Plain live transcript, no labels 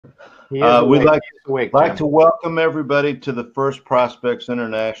He is We'd awake, like to welcome everybody to the first Prospects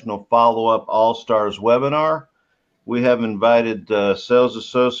International Follow-Up All-Stars webinar. We have invited sales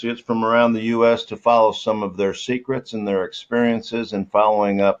associates from around the U.S. to follow some of their secrets and their experiences in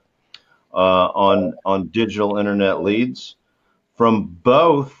following up on digital internet leads from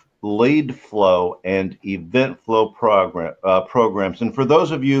both lead flow and event flow programs. And for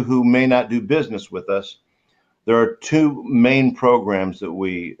those of you who may not do business with us, there are two main programs that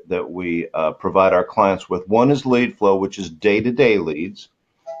we provide our clients with. One is lead flow, which is day-to-day leads,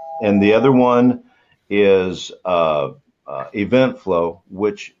 and the other one is event flow,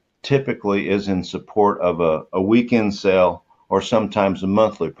 which typically is in support of a weekend sale or sometimes a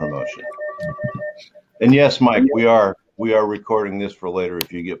monthly promotion. And yes, Mike, we are recording this for later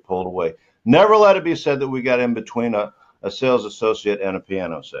if you get pulled away. Never let it be said that we got in between a sales associate and a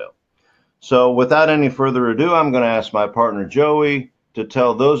piano sale. So without any further ado, I'm going to ask my partner Joey to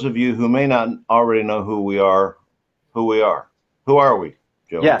tell those of you who may not already know who we are, who we are. Who are we,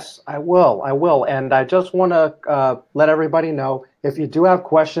 Joey? Yes, I will. And I just want to let everybody know, if you do have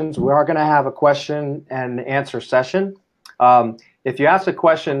questions, we are going to have a question and answer session. If you ask a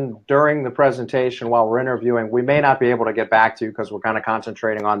question during the presentation while we're interviewing, we may not be able to get back to you because we're kind of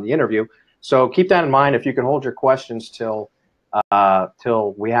concentrating on the interview. So keep that in mind. If you can hold your questions till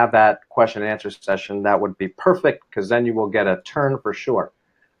we have that question and answer session, that would be perfect, because then you will get a turn for sure.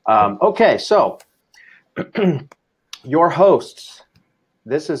 Okay, so your hosts.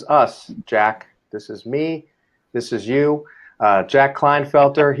 This is us, Jack. This is me. This is you. Jack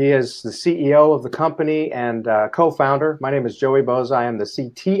Kleinfelter, he is the CEO of the company and co-founder. My name is Joey Boza. I am the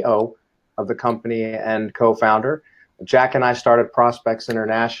CTO of the company and co-founder. Jack and I started Prospects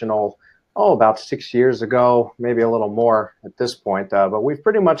International, about 6 years ago, maybe a little more at this point. But we've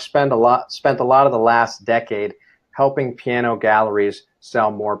pretty much spent a lot of the last decade helping piano galleries sell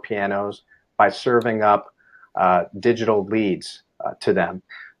more pianos by serving up digital leads to them.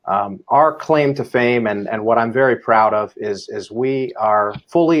 Our claim to fame, and what I'm very proud of, is we are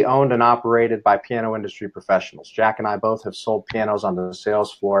fully owned and operated by piano industry professionals. Jack and I both have sold pianos on the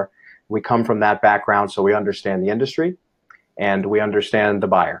sales floor. We come from that background, so we understand the industry and we understand the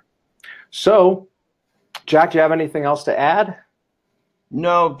buyer. So, Jack, do you have anything else to add?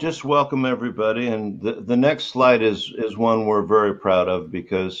 No, just welcome everybody. And the next slide is one we're very proud of,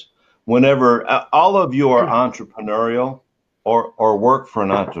 because whenever all of you are entrepreneurial or work for an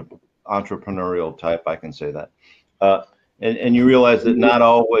entrepreneurial type, I can say that, and you realize that not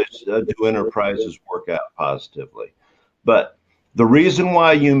always do enterprises work out positively. But the reason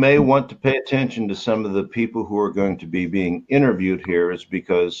why you may want to pay attention to some of the people who are going to be being interviewed here is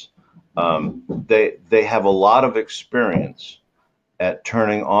because they have a lot of experience at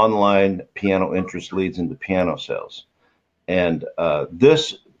turning online piano interest leads into piano sales. And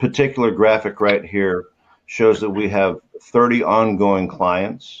this particular graphic right here shows that we have 30 ongoing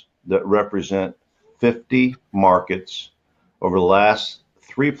clients that represent 50 markets. Over the last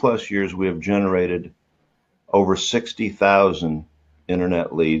 3+ years, we have generated over 60,000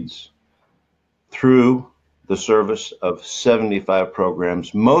 internet leads through the service of 75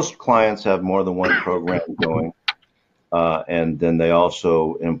 programs. Most clients have more than one program going, and then they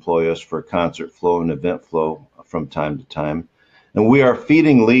also employ us for concert flow and event flow from time to time. And we are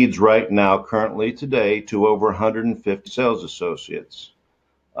feeding leads right now, currently today, to over 150 sales associates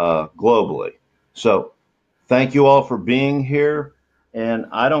globally. So thank you all for being here. And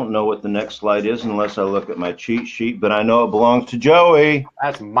I don't know what the next slide is unless I look at my cheat sheet, but I know it belongs to Joey.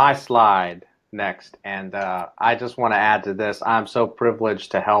 That's my slide next. And I just want to add to this. I'm so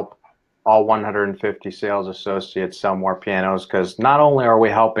privileged to help all 150 sales associates sell more pianos, because not only are we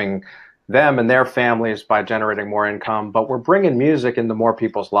helping them and their families by generating more income, but we're bringing music into more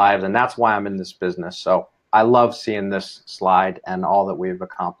people's lives, and that's why I'm in this business. So I love seeing this slide and all that we've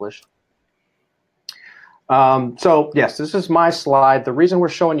accomplished. So yes, this is my slide. The reason we're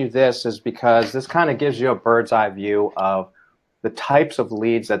showing you this is because this kind of gives you a bird's eye view of the types of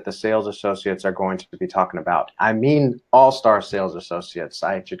leads that the sales associates are going to be talking about. I mean, all-star sales associates.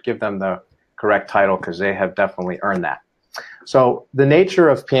 I should give them the correct title because they have definitely earned that. So the nature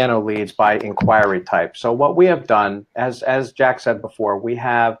of piano leads by inquiry type. So what we have done, as Jack said before, we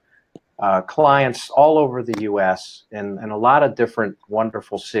have clients all over the U.S. in a lot of different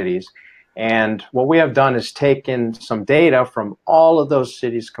wonderful cities. And what we have done is taken some data from all of those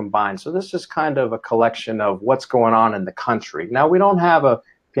cities combined. So this is kind of a collection of what's going on in the country. Now, we don't have a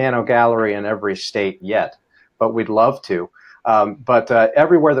piano gallery in every state yet, but we'd love to. But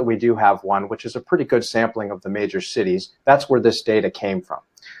everywhere that we do have one, which is a pretty good sampling of the major cities, that's where this data came from.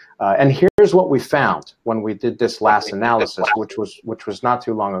 And here's what we found when we did this last analysis, which was not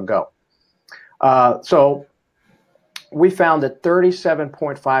too long ago. So we found that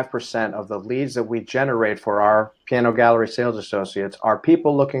 37.5% of the leads that we generate for our piano gallery sales associates are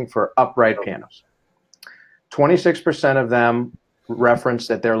people looking for upright pianos. 26% of them reference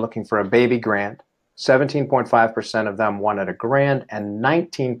that they're looking for a baby grand. 17.5% of them wanted a grand, and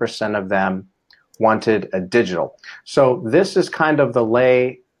 19% of them wanted a digital. So this is kind of the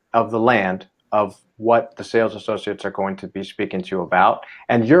lay of the land of what the sales associates are going to be speaking to you about.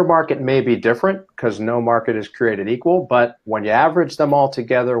 And your market may be different because no market is created equal, but when you average them all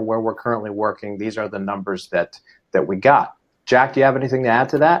together where we're currently working, these are the numbers that we got. Jack, do you have anything to add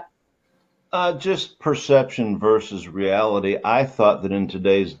to that? Just perception versus reality. I thought that in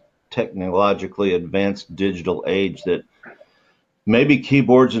today's technologically advanced digital age that maybe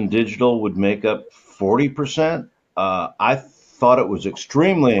keyboards and digital would make up 40%. I thought it was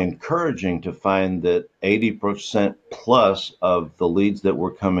extremely encouraging to find that 80% plus of the leads that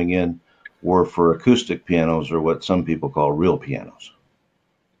were coming in were for acoustic pianos, or what some people call real pianos.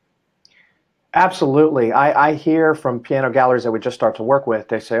 Absolutely. I hear from piano galleries that we just start to work with,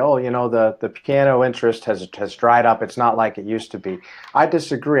 they say, oh, you know, the piano interest has dried up. It's not like it used to be. I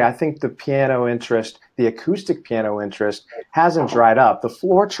disagree. I think the piano interest, the acoustic piano interest, hasn't dried up. The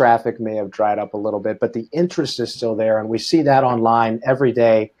floor traffic may have dried up a little bit, but the interest is still there. And we see that online every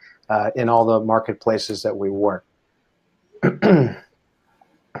day in all the marketplaces that we work.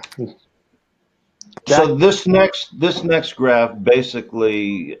 So this next graph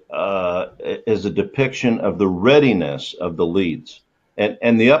basically is a depiction of the readiness of the leads,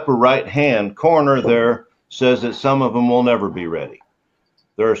 and the upper right hand corner there says that some of them will never be ready.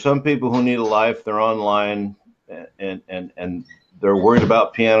 There are some people who need a life. They're online and they're worried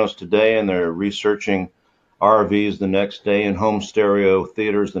about pianos today, and they're researching RVs the next day and home stereo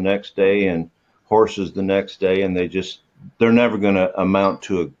theaters the next day and horses the next day, and they're never going to amount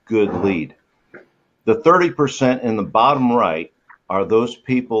to a good lead. The 30% in the bottom right are those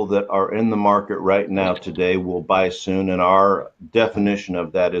people that are in the market right now today, will buy soon, and our definition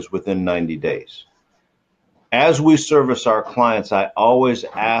of that is within 90 days. As we service our clients, I always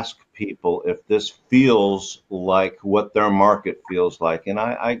ask people if this feels like what their market feels like, and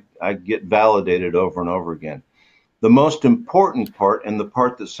I get validated over and over again. The most important part, and the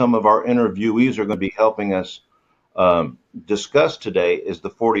part that some of our interviewees are going to be helping us discuss today, is the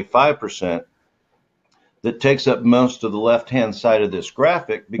 45% that takes up most of the left-hand side of this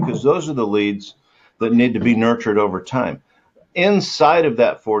graphic, because those are the leads that need to be nurtured over time. Inside of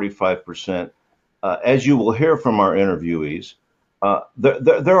that 45%, as you will hear from our interviewees,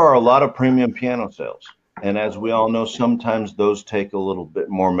 there are a lot of premium piano sales. And as we all know, sometimes those take a little bit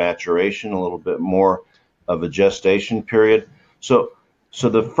more maturation, a little bit more of a gestation period. So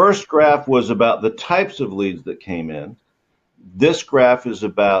the first graph was about the types of leads that came in. This graph is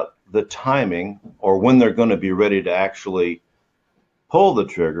about the timing, or when they're going to be ready to actually pull the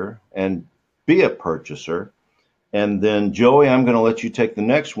trigger and be a purchaser. And then, Joey, I'm going to let you take the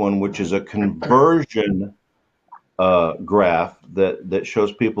next one, which is a conversion graph that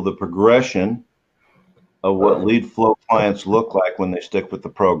shows people the progression of what lead flow clients look like when they stick with the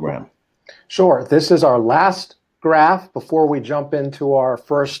program. Sure. This is our last graph before we jump into our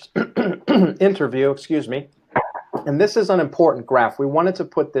first interview, excuse me. And this is an important graph. We wanted to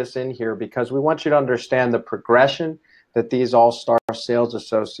put this in here because we want you to understand the progression that these all-star sales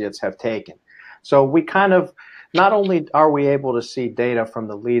associates have taken. So we kind of, not only are we able to see data from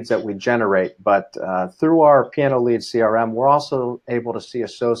the leads that we generate, but through our Piano Lead CRM, we're also able to see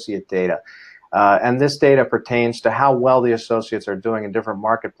associate data. And this data pertains to how well the associates are doing in different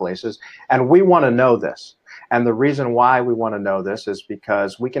marketplaces. And we want to know this. And the reason why we want to know this is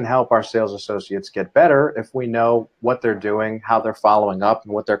because we can help our sales associates get better if we know what they're doing, how they're following up,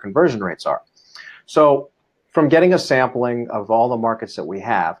 and what their conversion rates are. So from getting a sampling of all the markets that we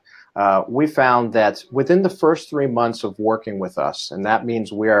have, we found that within the first 3 months of working with us, and that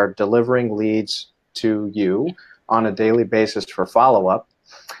means we are delivering leads to you on a daily basis for follow-up,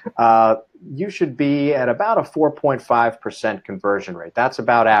 you should be at about a 4.5% conversion rate. That's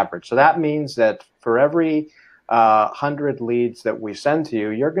about average. So that means that for every 100 leads that we send to you,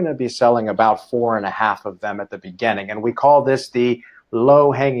 you're going to be selling about 4.5 of them at the beginning. And we call this the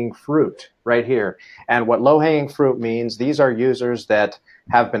low-hanging fruit right here. And what low-hanging fruit means, these are users that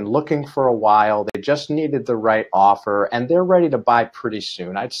have been looking for a while. They just needed the right offer, and they're ready to buy pretty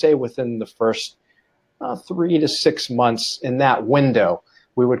soon. I'd say within the first 3 to 6 months in that window,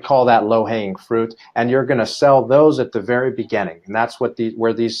 we would call that low-hanging fruit, and you're going to sell those at the very beginning, and that's what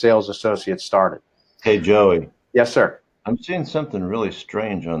where these sales associates started. Hey, Joey. Yes, sir. I'm seeing something really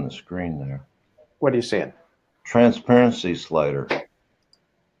strange on the screen there. What are you seeing? Transparency slider.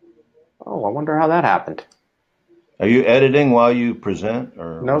 Oh, Oh, I wonder how that happened. Are you editing while you present,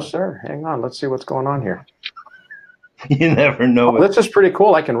 or No, what? sir. Hang on. Let's see what's going on here. You never know. Oh, this is pretty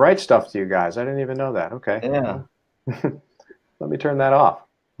cool. I can write stuff to you guys. I didn't even know that. Okay. Yeah, Let me turn that off.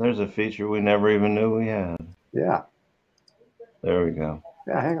 there's a feature we never even knew we had. Yeah. There we go.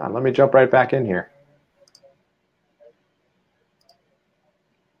 Yeah, hang on. Let me jump right back in here.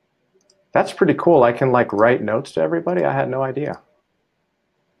 That's pretty cool. I can like write notes to everybody. I had no idea.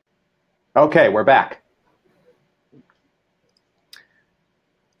 Okay, we're back.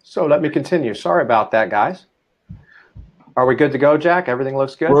 So let me continue. Sorry about that, guys. Are we good to go, Jack? Everything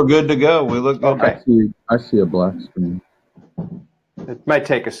looks good? We're good to go. We look good. Okay. I see a black screen. It might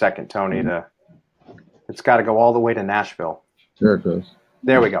take a second, Tony, it's got to go all the way to Nashville. There it goes.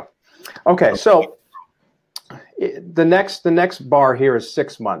 There we go. Okay, so the next bar here is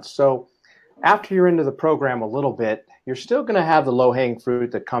 6 months. So after you're into the program a little bit, you're still going to have the low-hanging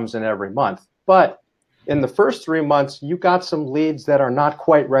fruit that comes in every month. But in the first 3 months, you got some leads that are not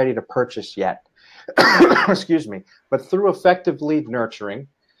quite ready to purchase yet. Excuse me. But through effective lead nurturing,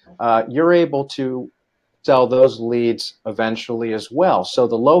 you're able to sell those leads eventually as well. So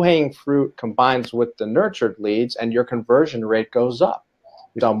the low-hanging fruit combines with the nurtured leads, and your conversion rate goes up.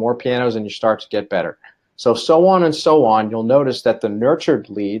 You sell more pianos and you start to get better. So on and so on. You'll notice that the nurtured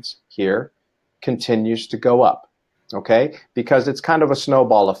leads here continues to go up, okay? Because it's kind of a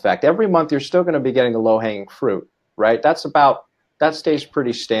snowball effect. Every month you're still going to be getting the low-hanging fruit, right? That stays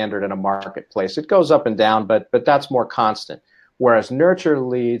pretty standard in a marketplace. It goes up and down, but that's more constant. Whereas nurture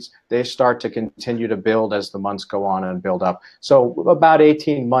leads, they start to continue to build as the months go on and build up. So about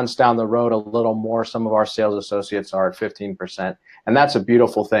 18 months down the road, a little more, some of our sales associates are at 15%. And that's a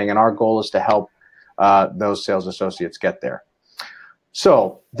beautiful thing. And our goal is to help those sales associates get there.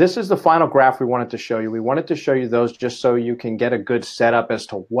 So this is the final graph we wanted to show you. We wanted to show you those just so you can get a good setup as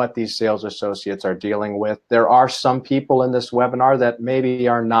to what these sales associates are dealing with. There are some people in this webinar that maybe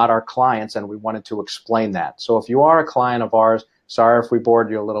are not our clients, and we wanted to explain that. So if you are a client of ours, sorry if we bored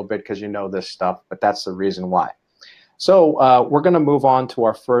you a little bit because you know this stuff, but that's the reason why. So we're going to move on to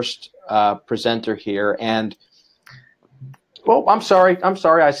our first presenter here. And, well, I'm sorry.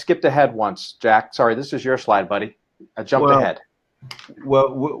 I skipped ahead once, Jack. Sorry, this is your slide, buddy. I jumped ahead.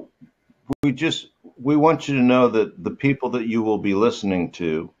 Well, we want you to know that the people that you will be listening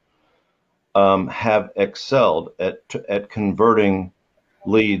to have excelled at converting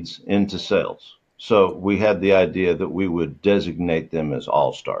leads into sales. So we had the idea that we would designate them as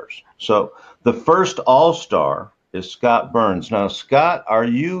all-stars. So the first all-star is Scott Burns. Now, Scott, are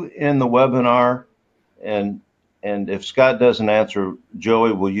you in the webinar? And if Scott doesn't answer,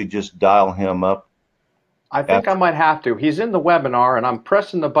 Joey, will you just dial him up? I think I might have to. He's in the webinar, and I'm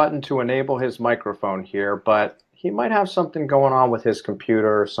pressing the button to enable his microphone here, but he might have something going on with his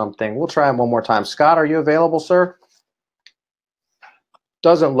computer or something. We'll try him one more time. Scott, are you available, sir?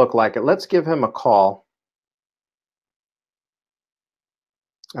 Doesn't look like it. Let's give him a call,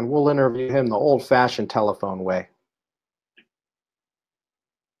 and we'll interview him the old-fashioned telephone way.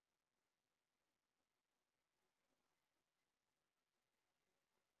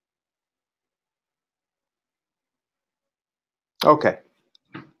 Okay.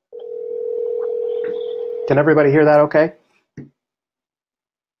 Can everybody hear that okay?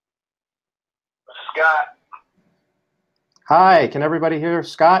 Scott. Hi, can everybody hear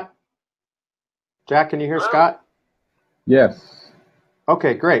Scott? Jack, can you hear Scott? Yes.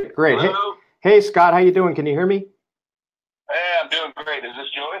 Okay, great. Hello? Hey, Scott, how you doing? Can you hear me? Hey, I'm doing great. Is this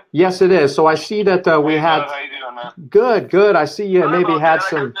Joey? Yes, it is. So I see that we had... How you doing, man? Good. I see you maybe had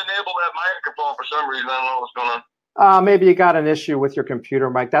some... I couldn't enable that microphone for some reason. I don't know what's going on. Maybe you got an issue with your computer,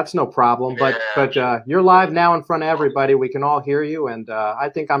 Mike. That's no problem. But you're live now in front of everybody. We can all hear you, and I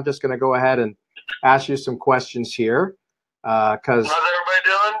think I'm just going to go ahead and ask you some questions here, because how's everybody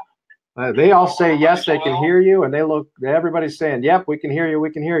doing? they all say yes, they can hear you, and everybody's saying, "Yep, we can hear you. We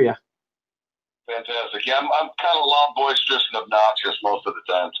can hear you." Fantastic. Yeah, I'm kind of loud, boisterous, and obnoxious most of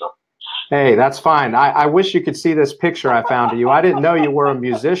the time. So. Hey, that's fine. I wish you could see this picture I found of you. I didn't know you were a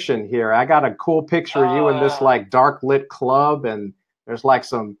musician here. I got a cool picture of you in this like dark lit club, and there's like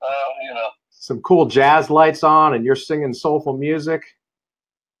some cool jazz lights on, and you're singing soulful music.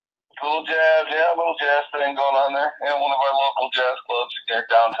 Cool jazz, yeah, a little jazz thing going on there. Yeah, one of our local jazz clubs here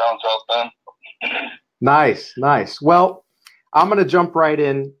downtown South Bend. Nice. Well, I'm going to jump right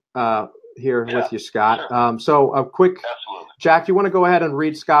in here with you, Scott. Sure. So a quick, absolutely. Jack, you want to go ahead and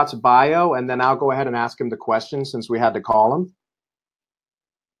read Scott's bio, and then I'll go ahead and ask him the question since we had to call him.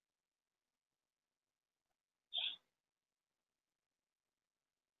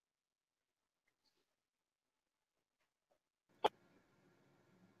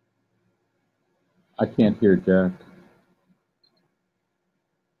 I can't hear Jack.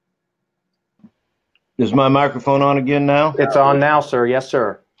 Is my microphone on again now? It's on now, sir. Yes,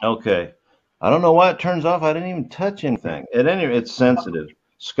 sir. Okay. I don't know why it turns off. I didn't even touch anything. At any rate, it's sensitive.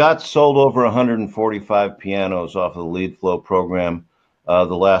 Scott's sold over 145 pianos off of the Lead Flow program the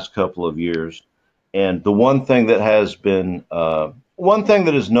last couple of years. And the one thing that has been, one thing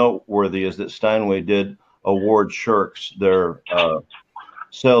that is noteworthy is that Steinway did award Shirks their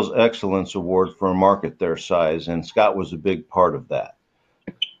Sales Excellence Award for a market their size, and Scott was a big part of that.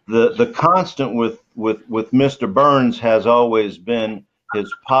 The constant with Mr. Burns has always been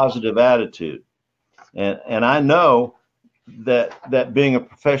his positive attitude, and I know that being a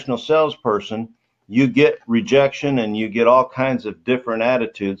professional salesperson, you get rejection and you get all kinds of different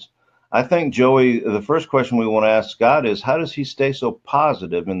attitudes. I think, Joey, the first question we want to ask Scott is, how does he stay so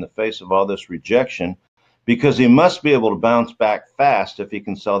positive in the face of all this rejection? Because he must be able to bounce back fast if he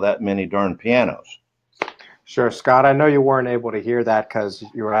can sell that many darn pianos. Sure, Scott, I know you weren't able to hear that because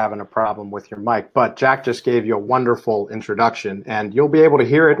you were having a problem with your mic, but Jack just gave you a wonderful introduction, and you'll be able to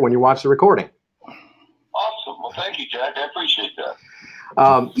hear it when you watch the recording. Awesome. Well, thank you, Jack. I appreciate that.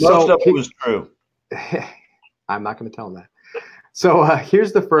 Most of it was true. I'm not going to tell him that. So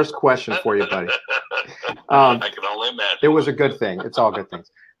here's the first question for you, buddy. I can only imagine. It was a good thing. It's all good things.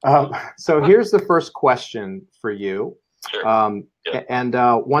 So here's the first question for you. Sure. And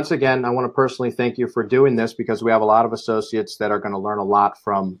once again, I want to personally thank you for doing this, because we have a lot of associates that are going to learn a lot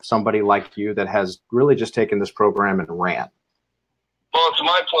from somebody like you that has really just taken this program and ran. Well, it's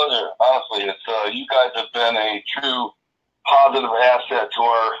my pleasure. Honestly, it's you guys have been a true positive asset to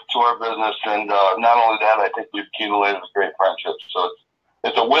our business, and not only that, I think we've accumulated great friendships. So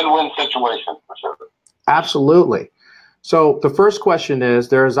it's a win-win situation for sure. Absolutely. So the first question is,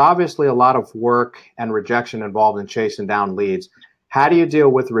 there is obviously a lot of work and rejection involved in chasing down leads. How do you deal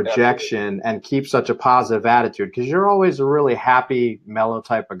with rejection and keep such a positive attitude? Because you're always a really happy, mellow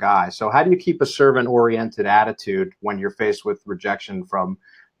type of guy. So how do you keep a servant-oriented attitude when you're faced with rejection from,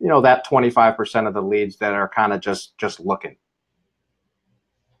 you know, that 25% of the leads that are kind of just looking?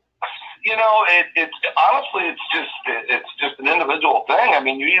 You know, it's honestly, it's just an individual thing. I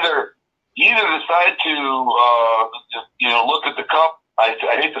mean, you either decide to look at the cup. I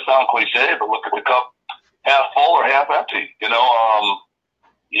hate to sound cliche, but look at the cup half full or half empty. You know, I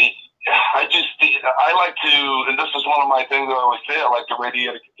like to, and this is one of my things that I always say, I like to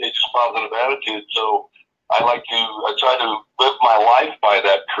radiate a contagious positive attitude. So I try to live my life by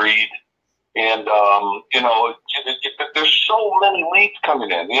that creed. And, there's so many leads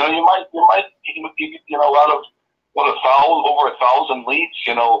coming in. You know, you might, out of over 1,000 leads,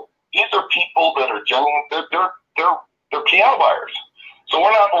 you know, these are people that are genuine. They're piano buyers. So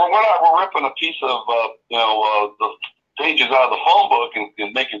we're ripping a piece of, the pages out of the phone book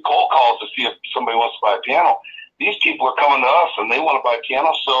and making cold calls to see if somebody wants to buy a piano. These people are coming to us and they want to buy a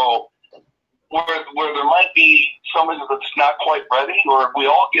piano. So where there might be somebody that's not quite ready, or we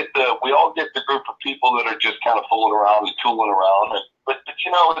all get the group of people that are just kind of fooling around and tooling around. But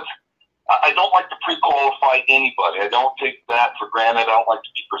you know, I don't like to pre-qualify anybody. I don't take that for granted. I don't like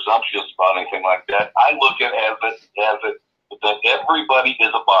to be presumptuous about anything like that. I look at it as that everybody is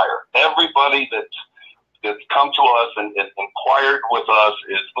a buyer. Everybody that's come to us and inquired with us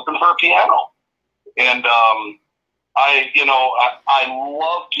is looking for a piano. And I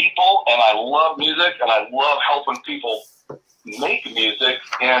love people, and I love music, and I love helping people make music.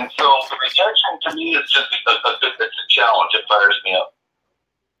 And so the rejection to me is just it's a challenge. It fires me up.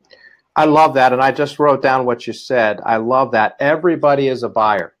 I love that, and I just wrote down what you said. I love that. Everybody is a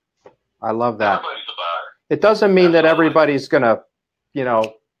buyer. I love that. Everybody's a buyer. It doesn't mean that everybody's going to,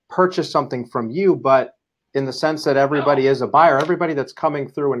 purchase something from you, but in the sense that everybody is a buyer, everybody that's coming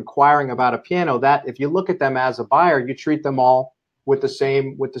through inquiring about a piano, that if you look at them as a buyer, you treat them all with the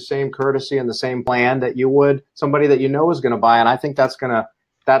same courtesy and the same plan that you would somebody that you know is going to buy. And I think that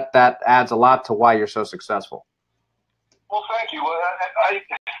adds a lot to why you're so successful. Well, thank you.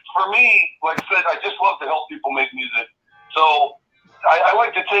 For me, like I said, I just love to help people make music. So I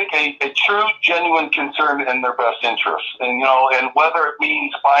like to take a true, genuine concern in their best interest. And, and whether it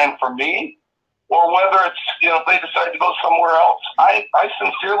means buying from me or whether it's, if they decide to go somewhere else, I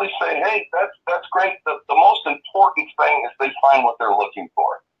sincerely say, hey, that's great. The most important thing is they find what they're looking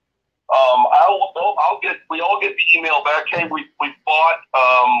for. We all get the email back, hey, we bought,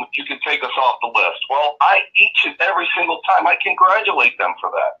 you can take us off the list. Well, each and every single time, I congratulate them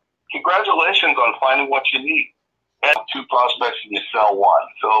for that. Congratulations on finding what you need. And 2 prospects and you sell 1.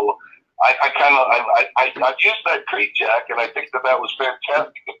 So I've used that creed, Jack, and I think that was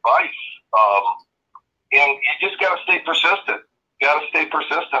fantastic advice. And you just got to stay persistent.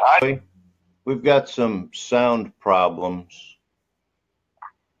 We've got some sound problems.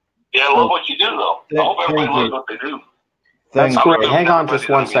 Yeah, I love what you do, though. I hope everybody loves what they do. That's Things great. are- Hang on just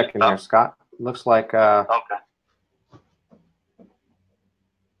one second here, Scott. Looks like Okay.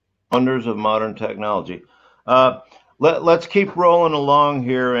 wonders of modern technology. Let's keep rolling along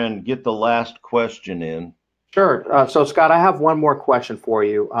here and get the last question in. sure. So Scott, I have one more question for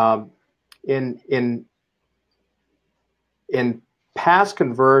you. In past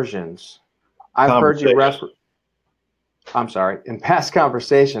conversions, I've heard you reference. I'm sorry. In past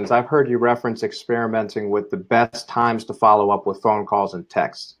conversations, I've heard you reference experimenting with the best times to follow up with phone calls and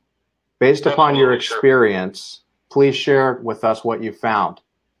texts. Based upon your experience, please share with us what you found.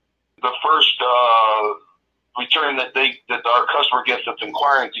 The first return that our customer gets that's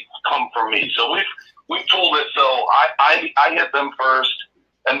inquiring come from me. So we've told it so I hit them first,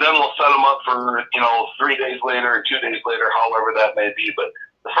 and then we'll set them up for 3 days later or 2 days later, however that may be. But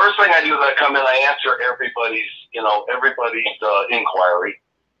the first thing I do is I come in, I answer everybody's inquiry,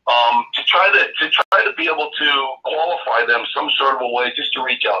 to try to be able to qualify them some sort of a way, just to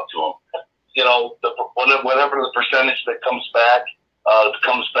reach out to them. Whatever the percentage that comes back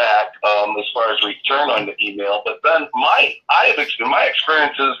as far as return on the email. But then my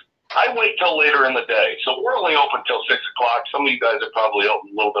experience is I wait till later in the day. So we're only open till 6 o'clock. Some of you guys are probably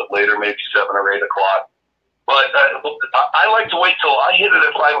open a little bit later, maybe 7 or 8 o'clock. But I like to wait till I hit it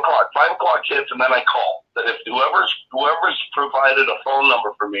at 5 o'clock. 5 o'clock hits, and then I call. That if whoever's provided a phone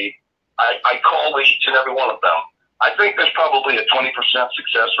number for me, I call each and every one of them. I think there's probably a 20%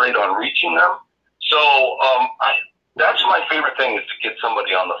 success rate on reaching them. So that's my favorite thing, is to get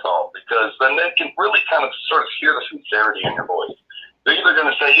somebody on the phone, because then they can really kind of sort of hear the sincerity in your voice. They're either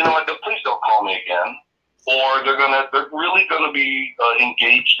going to say, you know what, please don't call me again, or they're really going to be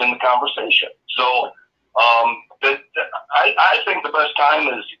engaged in the conversation. So I think the best time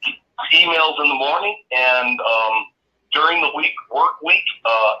is emails in the morning, and during the work week,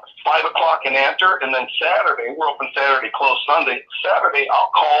 5 o'clock and after, and then Saturday, we're open Saturday, closed Sunday. Saturday,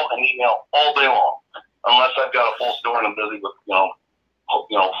 I'll call and email all day long, unless I've got a full store and I'm busy with,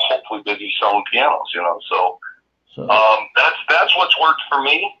 hopefully busy selling pianos, So that's what's worked for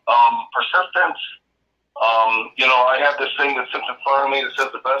me. Persistence. I have this thing that sits in front of me that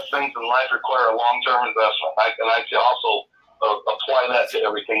says the best things in life require a long-term investment. I can also apply that to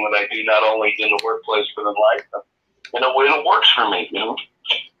everything that I do, not only in the workplace but in life. It works for me.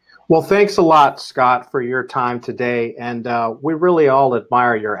 Well, thanks a lot, Scott, for your time today, and we really all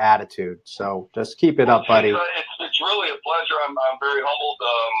admire your attitude. So just keep it up, buddy. It's really a pleasure. I'm very humbled.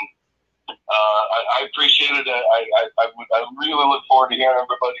 I appreciate it. I really look forward to hearing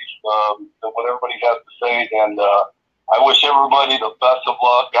what everybody has to say, and I wish everybody the best of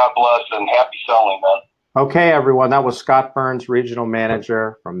luck. God bless, and happy selling, man. Okay, everyone. That was Scott Burns, Regional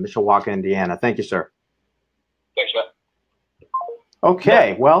Manager from Mishawaka, Indiana. Thank you, sir. Thanks, man.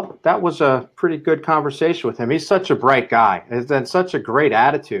 Okay, well, that was a pretty good conversation with him. He's such a bright guy, and such a great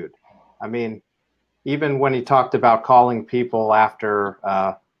attitude. I mean, even when he talked about calling people after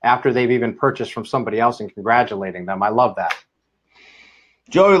they've even purchased from somebody else and congratulating them, I love that.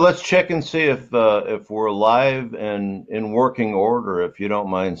 Joey, let's check and see if we're live and in working order. If you don't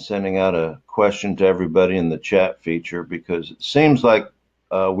mind sending out a question to everybody in the chat feature, because it seems like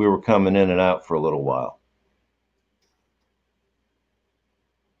we were coming in and out for a little while.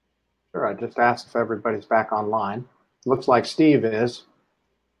 Sure, I just asked if everybody's back online. Looks like Steve is.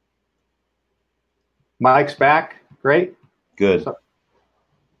 Mike's back. Great. Good. So,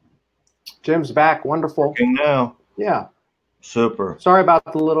 Jim's back. Wonderful. Working now. Yeah. Super. Sorry about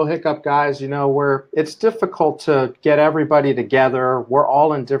the little hiccup, guys. It's difficult to get everybody together. We're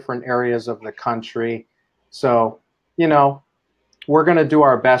all in different areas of the country. So, we're going to do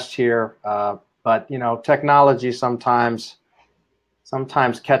our best here. But, technology sometimes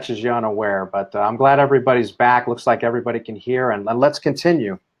catches you unaware. But I'm glad everybody's back. Looks like everybody can hear. And let's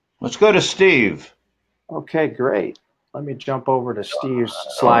continue. Let's go to Steve. Okay, great. Let me jump over to Steve's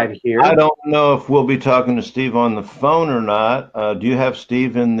slide here. I don't know if we'll be talking to Steve on the phone or not. Do you have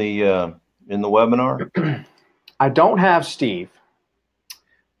Steve in the webinar? I don't have Steve,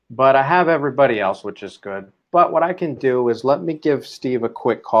 but I have everybody else, which is good. But what I can do is let me give Steve a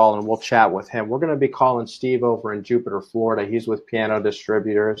quick call and we'll chat with him. We're going to be calling Steve over in Jupiter, Florida. He's with Piano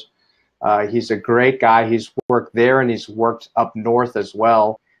Distributors. He's a great guy. He's worked there and he's worked up north as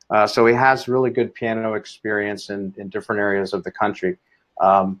well. So he has really good piano experience in different areas of the country.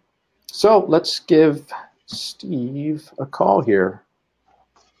 So let's give Steve a call here.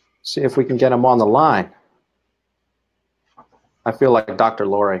 See if we can get him on the line. I feel like Dr.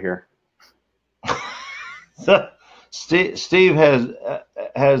 Laura here. So Steve has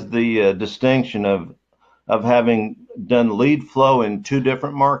has the distinction of having done lead flow in two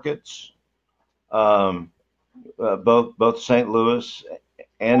different markets, both St. Louis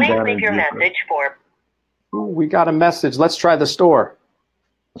and down in Jupiter. Ooh, we got a message. Let's try the store.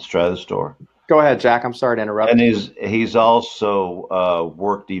 Let's try the store. Go ahead, Jack. I'm sorry to interrupt. And he's also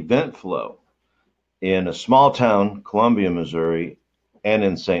worked event flow in a small town, Columbia, Missouri, and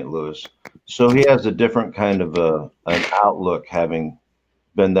in St. Louis. So he has a different kind of an outlook, having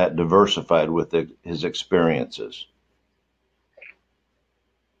been that diversified with his experiences.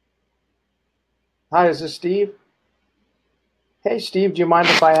 Hi, is this Steve? Hey, Steve, do you mind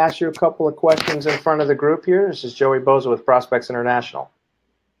if I ask you a couple of questions in front of the group here? This is Joey Boza with Prospects International.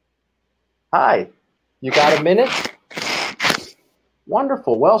 Hi, you got a minute?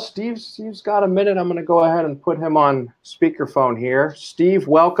 Wonderful. Well, Steve's got a minute. I'm going to go ahead and put him on speakerphone here. Steve,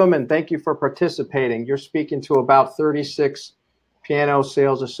 welcome, and thank you for participating. You're speaking to about 36 piano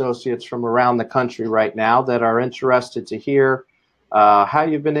sales associates from around the country right now that are interested to hear how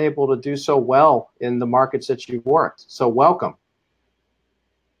you've been able to do so well in the markets that you've worked. So welcome.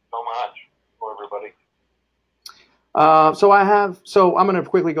 So much. Hello, everybody. So I'm going to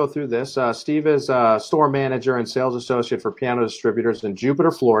quickly go through this. Steve is a store manager and sales associate for piano distributors in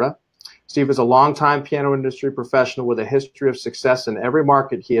Jupiter, Florida. Steve is a longtime piano industry professional with a history of success in every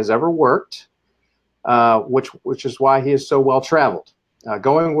market he has ever worked, which is why he is so well traveled,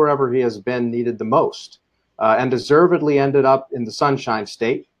 going wherever he has been needed the most, and deservedly ended up in the Sunshine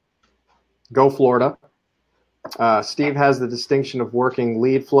State. Go Florida. Steve has the distinction of working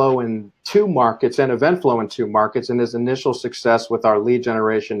lead flow in 2 markets and event flow in 2 markets, and his initial success with our lead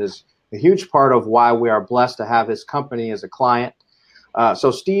generation is a huge part of why we are blessed to have his company as a client.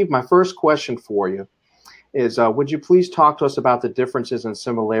 So Steve, my first question for you is, would you please talk to us about the differences and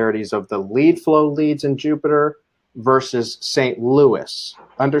similarities of the lead flow leads in Jupiter versus St. Louis?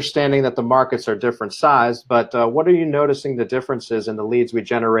 Understanding that the markets are different size, but what are you noticing the differences in the leads we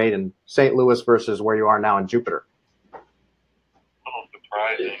generate in St. Louis versus where you are now in Jupiter? A little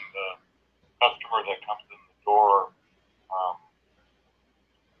surprising. The customer that comes in the door,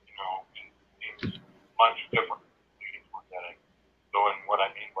 seems much different leads we're getting. So, and what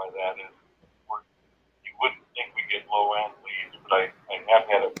I mean by that is, you wouldn't think we get low-end leads, but I have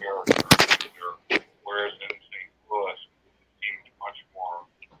had a fair share, whereas in St. Louis, it seemed much more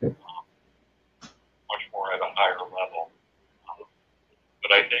at a higher level.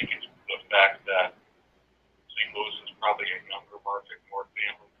 But I think it's the fact that St. Louis is probably a younger market, more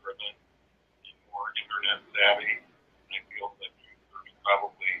family-driven, more internet savvy. And I feel that there's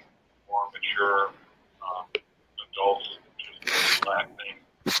probably more mature adults just laughing,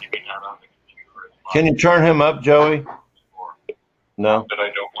 maybe not on the computer as much. Can you turn him up, Joey? No. That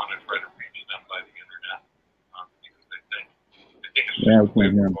I don't want to try to reach them by the internet, because I think it's just Yeah, the way we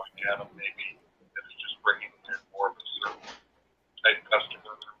can hear we're him. going at them. Maybe it's just bringing in more of a certain type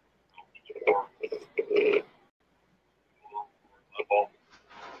customer, or level.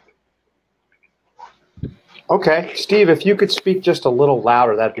 Okay, Steve, if you could speak just a little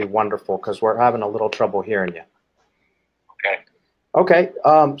louder, that'd be wonderful, because we're having a little trouble hearing you. Okay. Okay,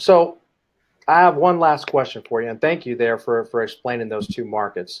 so I have one last question for you, and thank you there for explaining those 2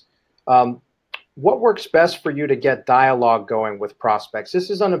 markets. What works best for you to get dialogue going with prospects? This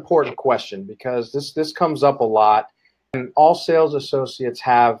is an important question because this comes up a lot, and all sales associates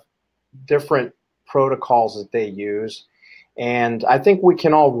have different protocols that they use, and I think we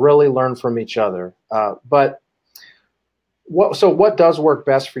can all really learn from each other. But what does work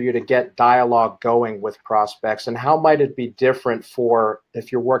best for you to get dialogue going with prospects, and how might it be different for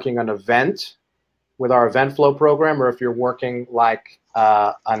if you're working an event with our event flow program, or if you're working like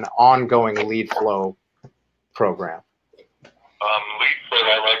an ongoing lead flow program? Lead flow,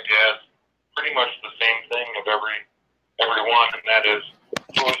 I like to ask pretty much the same thing of everyone, and that is,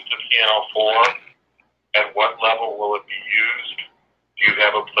 who is the piano for? At what level will it be used? Do you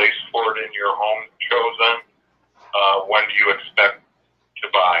have a place for it in your home chosen? When do you expect to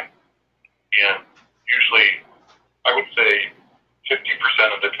buy? And usually, I would say 50%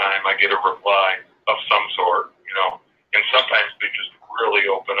 of the time I get a reply of some sort, and sometimes they just really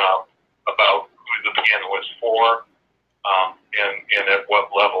open up about who the piano is for, and at what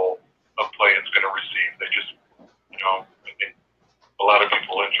level of play it's going to receive. They just, I think a lot of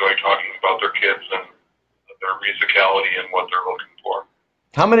people enjoy talking about their kids and their musicality and what they're looking for.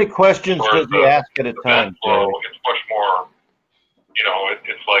 How many questions does he ask at a time, Joey? It's much more,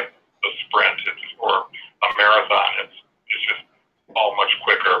 it's like a sprint, or a marathon. It's just all much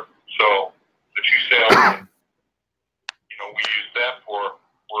quicker. So the 2 sales, we use that for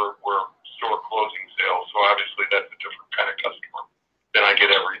we're store closing sales. So obviously that's a different kind of customer than I get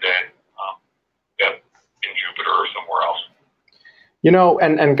You know,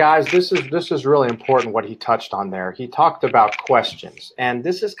 and guys, this is really important what he touched on there. He talked about questions, and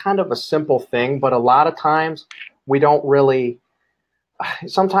this is kind of a simple thing, but a lot of times we don't really.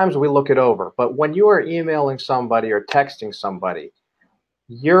 Sometimes we look it over, but when you are emailing somebody or texting somebody,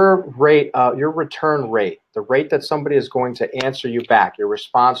 your return rate, the rate that somebody is going to answer you back, your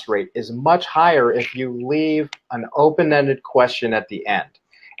response rate is much higher if you leave an open-ended question at the end.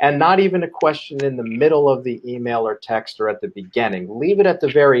 And not even a question in the middle of the email or text or at the beginning. Leave it at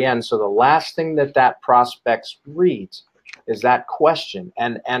the very end, so the last thing that prospect reads is that question.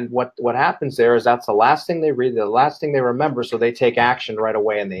 And what happens there is that's the last thing they read, the last thing they remember, so they take action right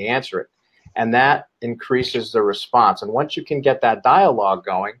away and they answer it. And that increases the response. And once you can get that dialogue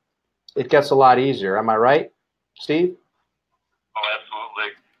going, it gets a lot easier. Am I right, Steve? Oh,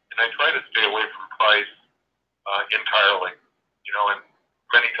 absolutely. And I try to stay away from price entirely, you know, and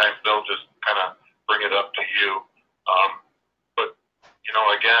many times they'll just kind of bring it up to you. But, you know,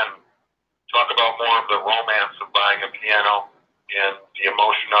 again, talk about more of the romance of buying a piano and the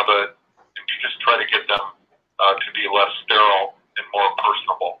emotion of it, and you just try to get them to be less sterile and more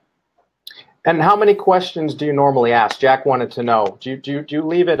personable. And how many questions do you normally ask? Jack wanted to know, do you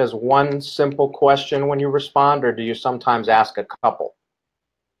leave it as one simple question when you respond, or do you sometimes ask a couple?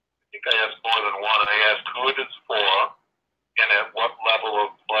 I think I ask more than one. I ask who it is for, and at what level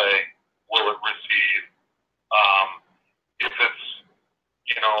of play will it receive. If it's,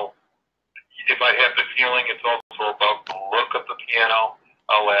 you know, if I have the feeling it's also about the look of the piano,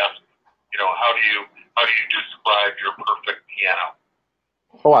 I'll ask, you know, how do you describe your perfect piano?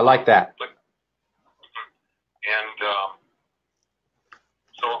 Oh, I like that. And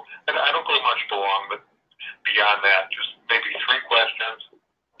and I don't go much long, but beyond that, just maybe 3 questions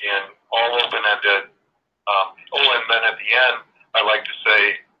and all open-ended. And then at the end, I like to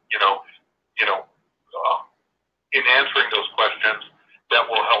say, in answering those questions, that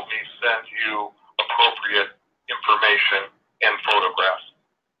will help me send you appropriate information and photographs.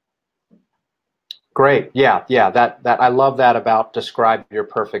 Great. Yeah. That I love that about describe your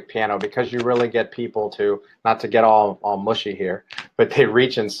perfect piano, because you really get people to, not to get all mushy here, but they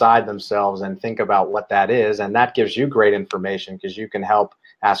reach inside themselves and think about what that is, and that gives you great information because you can help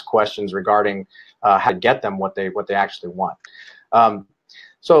ask questions regarding how to get them what they actually want.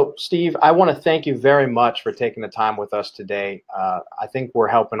 So, Steve, I want to thank you very much for taking the time with us today. I think we're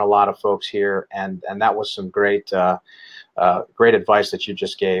helping a lot of folks here, and that was some great great advice that you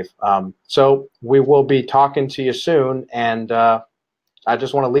just gave. So we will be talking to you soon, and I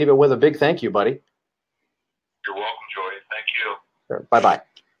just want to leave it with a big thank you, buddy. You're welcome, Joey. Thank you. Sure. Bye-bye.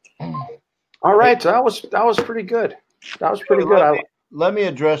 All right, that was pretty good. That was pretty good. Let me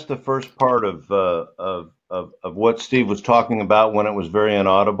address the first part of what Steve was talking about when it was very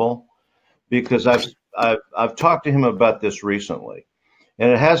inaudible, because I've talked to him about this recently,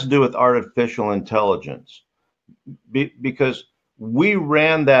 and it has to do with artificial intelligence. Because we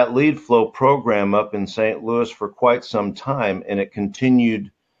ran that lead flow program up in St. Louis for quite some time, and it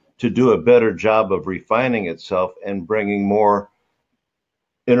continued to do a better job of refining itself and bringing more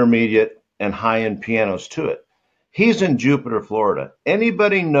intermediate and high-end pianos to it. He's in Jupiter, Florida.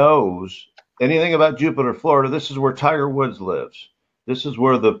 Anybody knows anything about Jupiter, Florida, this is where Tiger Woods lives. This is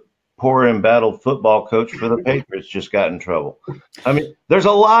where the poor embattled football coach for the Patriots just got in trouble. I mean, there's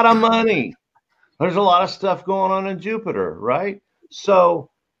a lot of money. There's a lot of stuff going on in Jupiter, right? So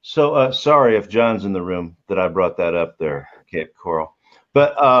sorry if John's in the room that I brought that up there, Cape Coral.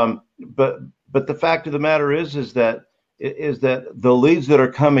 But the fact of the matter is that the leads that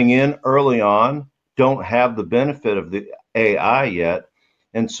are coming in early on don't have the benefit of the AI yet,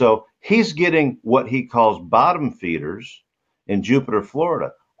 and so he's getting what he calls bottom feeders in Jupiter,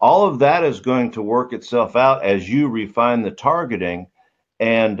 Florida. All of that is going to work itself out as you refine the targeting,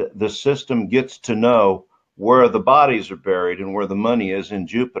 and the system gets to know where the bodies are buried and where the money is in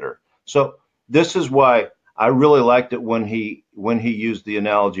Jupiter. So this is why I really liked it when he used the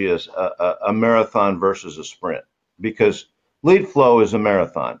analogy as a marathon versus a sprint, because lead flow is a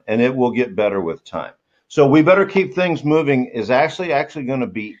marathon and it will get better with time. So we better keep things moving. Is Ashley going to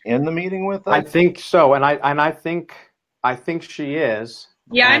be in the meeting with us? I think so, and I think she is.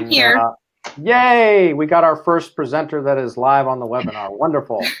 Yeah, I'm here. Yay! We got our first presenter that is live on the webinar.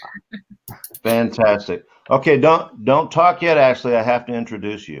 Wonderful. Fantastic. Okay, don't talk yet, Ashley. I have to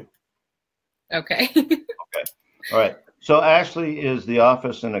introduce you. Okay. Okay. All right. So Ashley is the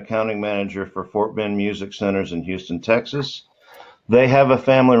office and accounting manager for Fort Bend Music Centers in Houston, Texas. They have a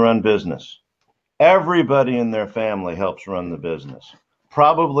family-run business. Everybody in their family helps run the business.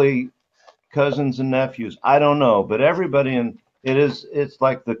 Probably cousins and nephews. I don't know, but everybody in it's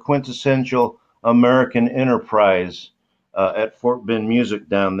like the quintessential American enterprise at Fort Bend Music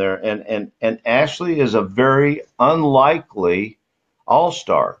down there. And Ashley is a very unlikely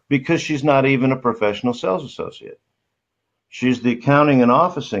all-star because she's not even a professional sales associate. She's the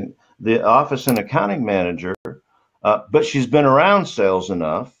office and accounting manager, but she's been around sales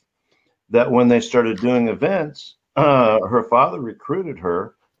enough that when they started doing events, her father recruited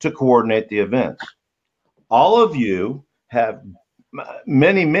her to coordinate the events. All of you have,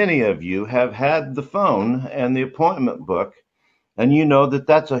 many of you have had the phone and the appointment book, and you know that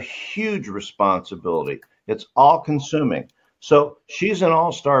that's a huge responsibility. It's all consuming. So she's an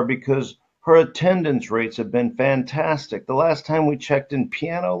all-star because her attendance rates have been fantastic. The last time we checked in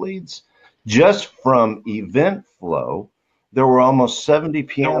piano leads, just from event flow, there were almost 70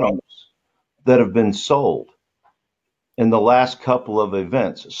 pianos that have been sold in the last couple of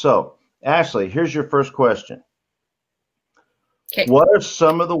events. So, Ashley, here's your first question. Okay. What are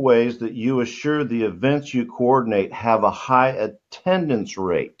some of the ways that you assure the events you coordinate have a high attendance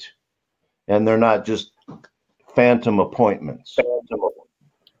rate and they're not just phantom appointments?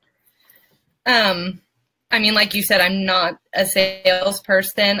 I mean, like you said, I'm not a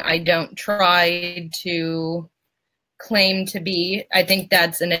salesperson. I don't try to claim to be. I think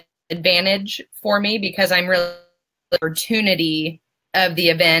that's an advantage for me because I'm really the opportunity of the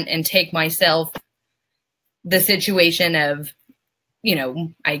event and take myself the situation of, you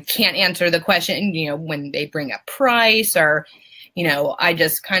know, I can't answer the question, you know, when they bring up price or, you know, I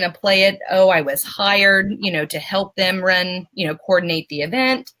just kind of play it. Oh, I was hired, you know, to help them run, you know, coordinate the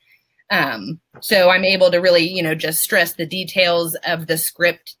event. So I'm able to really, you know, just stress the details of the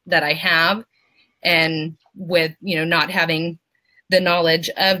script that I have. And with, you know, not having the knowledge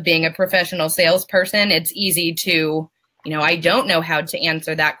of being a professional salesperson, it's easy to, you know, I don't know how to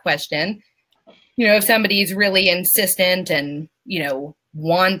answer that question. You know, if somebody's really insistent and, you know,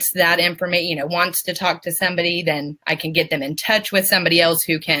 wants that information, you know, wants to talk to somebody, then I can get them in touch with somebody else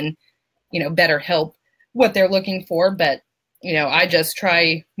who can, you know, better help what they're looking for. But you know, I just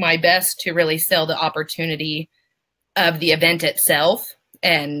try my best to really sell the opportunity of the event itself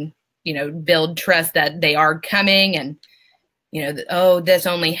and, you know, build trust that they are coming and, you know, oh, this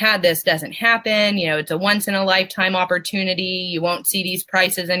doesn't happen. You know, it's a once in a lifetime opportunity. You won't see these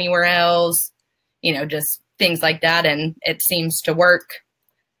prices anywhere else, you know, just things like that. And it seems to work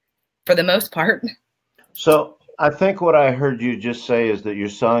for the most part. So I think what I heard you just say is that you're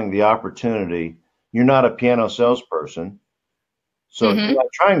selling the opportunity. You're not a piano salesperson. So you're not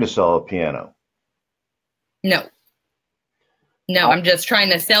trying to sell a piano. No, I'm just trying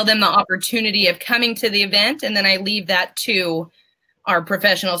to sell them the opportunity of coming to the event. And then I leave that to our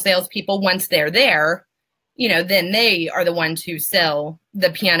professional salespeople. Once they're there, you know, then they are the ones who sell the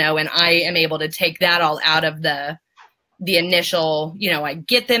piano. And I am able to take that all out of the initial, you know, I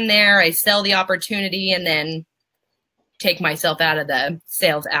get them there, I sell the opportunity and then take myself out of the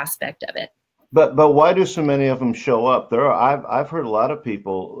sales aspect of it. But why do so many of them show up? I've heard a lot of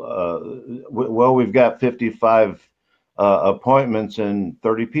people. Well, we've got 55 appointments and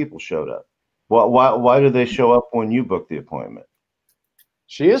 30 people showed up. Well, why do they show up when you book the appointment?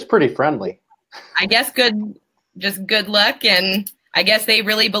 She is pretty friendly. I guess just good luck, and I guess they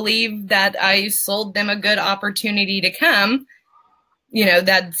really believe that I sold them a good opportunity to come. You know,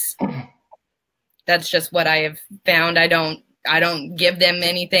 that's just what I have found. I don't give them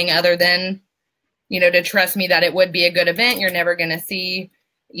anything other than, you know, to trust me that it would be a good event. You're never going to see,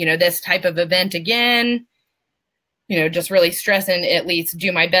 you know, this type of event again. You know, just really stress and at least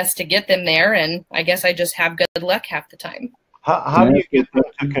do my best to get them there. And I guess I just have good luck half the time. How do you get them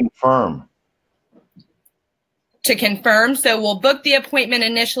to confirm? To confirm. So we'll book the appointment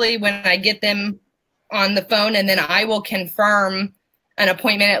initially when I get them on the phone, and then I will confirm an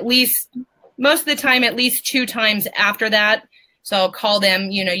appointment at least, most of the time, at least 2 times after that. So I'll call them,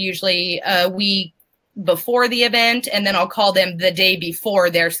 you know, usually a week before the event, and then I'll call them the day before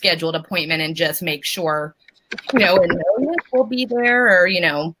their scheduled appointment and just make sure, you know, and we'll be there, or, you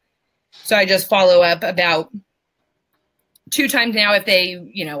know, so I just follow up about 2 times now. If they,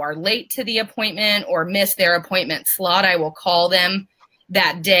 you know, are late to the appointment or miss their appointment slot, I will call them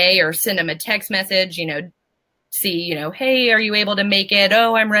that day or send them a text message, you know, see, you know, hey, are you able to make it?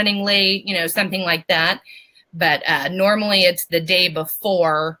 Oh, I'm running late, you know, something like that. But normally it's the day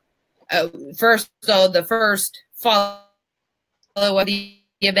before. The first follow up the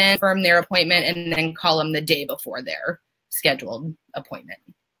event, confirm their appointment, and then call them the day before their scheduled appointment.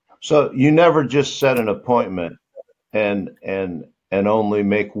 So you never just set an appointment and only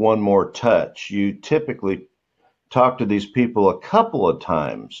make one more touch. You typically talk to these people a couple of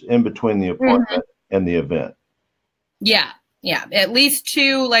times in between the appointment and the event. Yeah. Yeah, at least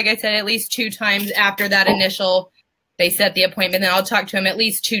 2, like I said, at least 2 times after that initial, they set the appointment, then I'll talk to them at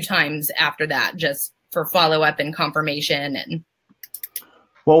least 2 times after that, just for follow-up and confirmation. And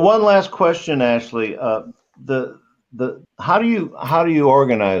well, one last question, Ashley. How do you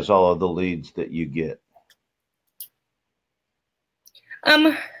organize all of the leads that you get?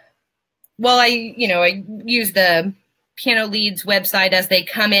 Well, I use the Piano Leads website as they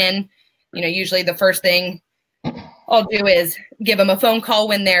come in. Usually the first thing I'll do is give them a phone call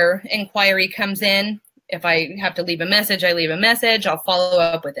when their inquiry comes in. If I have to leave a message, I leave a message. I'll follow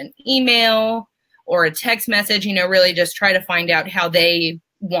up with an email or a text message, really just try to find out how they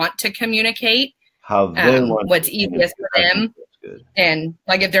want to communicate, how they want what's easiest for them. And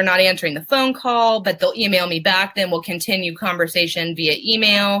like if they're not answering the phone call, but they'll email me back, then we'll continue conversation via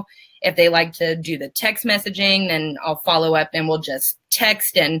email. If they like to do the text messaging, then I'll follow up and we'll just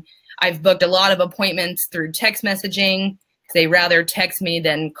text. And I've booked a lot of appointments through text messaging because they rather text me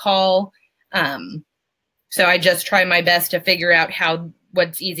than call. So I just try my best to figure out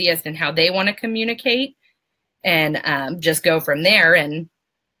what's easiest and how they want to communicate, and just go from there. And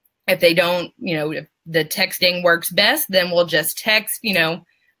if they don't, if the texting works best, then we'll just text,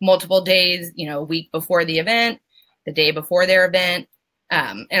 multiple days, a week before the event, the day before their event.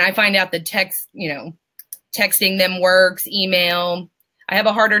 And I find out the texting them works, email. I have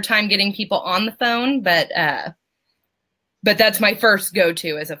a harder time getting people on the phone, but that's my first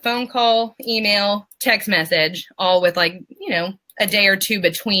go-to is a phone call, email, text message, all with a day or 2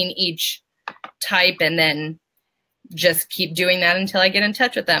 between each type, and then just keep doing that until I get in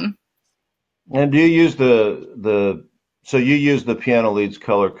touch with them. And do you use so you use the Piano Leads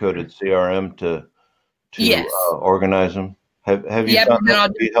color-coded CRM to yes. Organize them? Have you yep, found and that I'll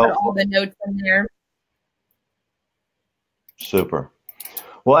to be just put helpful? all the notes in there. Super.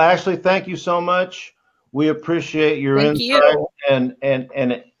 Well, Ashley, thank you so much. We appreciate your insight,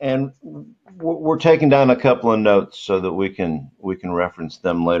 and we're taking down a couple of notes so that we can reference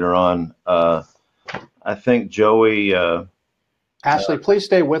them later on. I think Joey. Ashley, please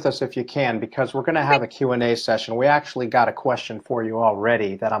stay with us if you can, because we're going to have a Q&A session. We actually got a question for you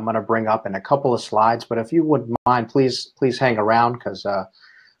already that I'm going to bring up in a couple of slides. But if you wouldn't mind, please hang around, because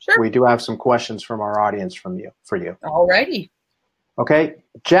sure. We do have some questions from our audience for you. All righty. Okay,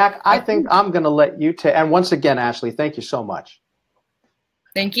 Jack, I think I'm going to let you take. And once again, Ashley, thank you so much.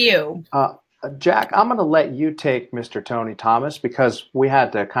 Thank you. Jack, I'm going to let you take Mr. Tony Thomas, because we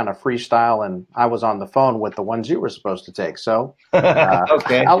had to kind of freestyle, and I was on the phone with the ones you were supposed to take. So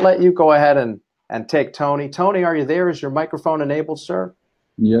okay, I'll let you go ahead and take Tony. Tony, are you there? Is your microphone enabled, sir?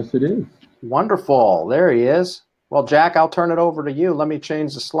 Yes, it is. Wonderful. There he is. Well, Jack, I'll turn it over to you. Let me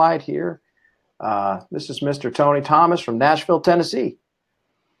change the slide here. This is Mr. Tony Thomas from Nashville, Tennessee.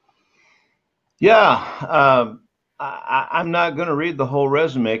 Yeah. I'm not going to read the whole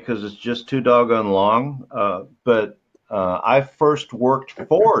resume because it's just too doggone long. But I first worked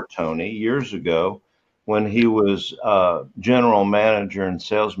for Tony years ago when he was general manager and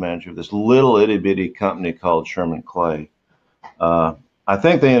sales manager of this little itty bitty company called Sherman Clay. I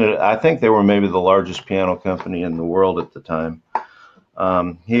think they were maybe the largest piano company in the world at the time.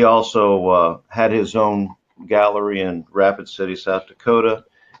 He also had his own gallery in Rapid City, South Dakota.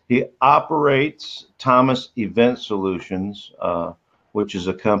 He operates Thomas Event Solutions, which is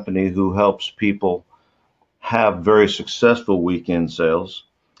a company who helps people have very successful weekend sales.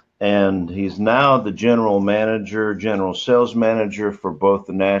 And he's now the general sales manager for both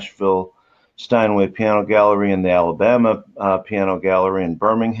the Nashville Steinway Piano Gallery and the Alabama Piano Gallery in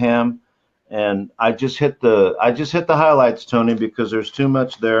Birmingham. And I just hit the highlights, Tony, because there's too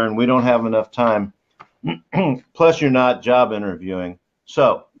much there and we don't have enough time. Plus, you're not job interviewing.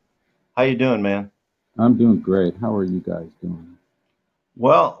 So, how you doing, man? I'm doing great. How are you guys doing?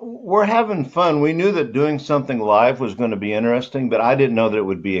 Well, we're having fun. We knew that doing something live was going to be interesting, but I didn't know that it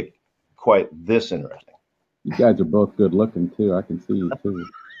would be quite this interesting. You guys are both good looking too. I can see you too.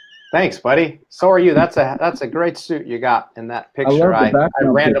 Thanks, buddy. So are you. That's a great suit you got in that picture I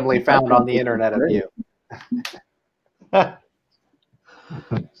randomly found on the internet of you.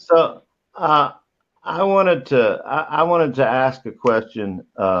 So I wanted to ask a question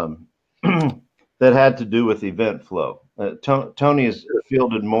that had to do with event flow. Tony has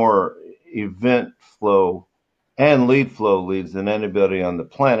fielded more event flow and lead flow leads than anybody on the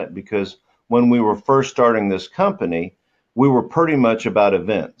planet, because when we were first starting this company, we were pretty much about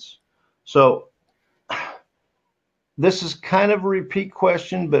events. So this is kind of a repeat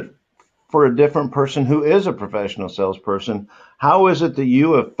question, but for a different person who is a professional salesperson, how is it that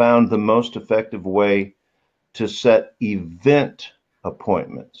you have found the most effective way to set event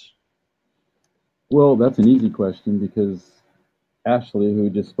appointments? Well, that's an easy question, because Ashley, who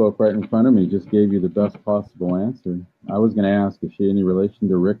just spoke right in front of me, just gave you the best possible answer. I was going to ask, is she any relation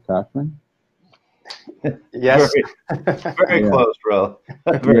to Rick Cochran? Yes. Very Yeah. close, bro.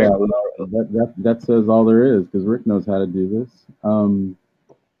 Yeah, that says all there is, because Rick knows how to do this.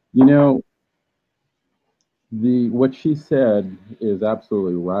 You know, what she said is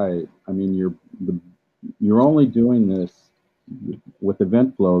absolutely right. I mean, you're only doing this with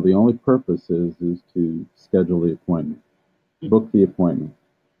EventFlow. The only purpose is to schedule the appointment, book the appointment.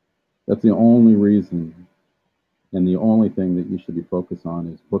 That's the only reason, and the only thing that you should be focused on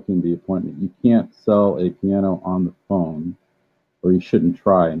is booking the appointment. You can't sell a piano on the phone, or you shouldn't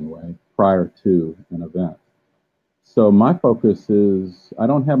try anyway, prior to an event. So my focus is, I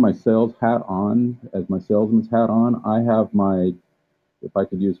don't have my sales hat on as my salesman's hat on. I have my, if I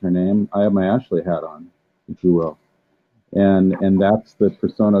could use her name, I have my Ashley hat on, if you will. And that's the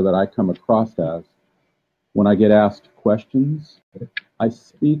persona that I come across as. When I get asked questions, I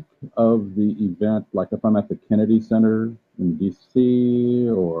speak of the event, like if I'm at the Kennedy Center in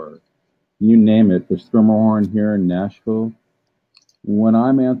DC, or you name it, the Schermerhorn here in Nashville. When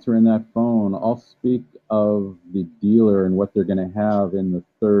I'm answering that phone, I'll speak of the dealer and what they're going to have in the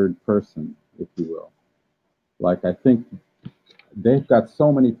third person, if you will. Like, I think they've got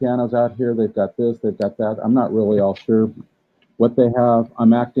so many pianos out here. They've got this, they've got that. I'm not really all sure what they have.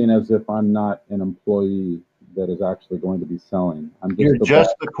 I'm acting as if I'm not an employee that is actually going to be selling. You're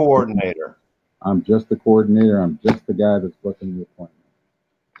just the coordinator. I'm just the coordinator. I'm just the guy that's booking the appointment.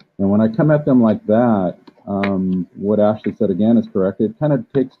 And when I come at them like that, what Ashley said again is correct. It kind of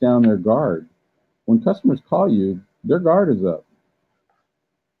takes down their guard. When customers call you, their guard is up.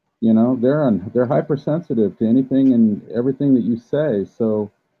 You know, they're hypersensitive to anything and everything that you say.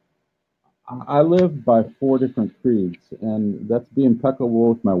 So I live by 4 different creeds, and that's be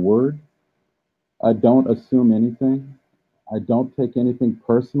impeccable with my word. I don't assume anything. I don't take anything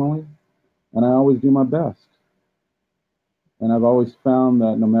personally, and I always do my best. And I've always found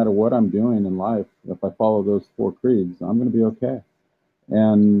that no matter what I'm doing in life, if I follow those 4 creeds, I'm going to be okay.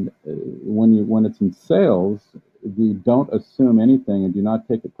 And when it's in sales, you don't assume anything and do not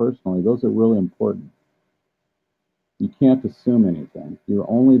take it personally. Those are really important. You can't assume anything. You're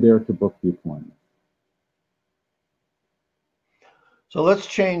only there to book the appointment. So let's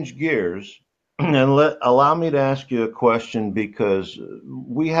change gears and allow me to ask you a question, because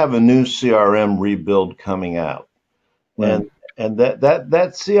we have a new CRM rebuild coming out. Right. And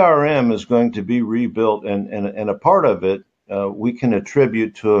that CRM is going to be rebuilt, and a part of it we can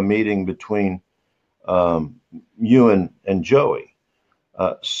attribute to a meeting between you and Joey.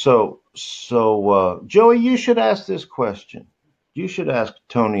 So Joey, you should ask this question. You should ask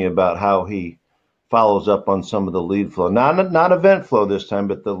Tony about how he follows up on some of the lead flow, not event flow this time,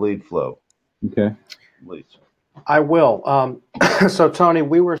 but the lead flow. Okay. Leads. I will. So Tony,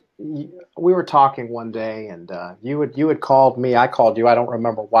 we were talking one day, and you had called me. I called you. I don't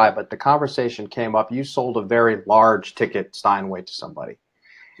remember why, but the conversation came up. You sold a very large ticket Steinway to somebody.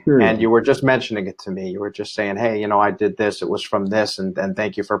 Sure. And you were just mentioning it to me. You were just saying, hey, you know, I did this. It was from this, and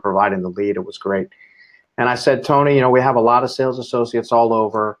thank you for providing the lead. It was great. And I said, Tony, you know, we have a lot of sales associates all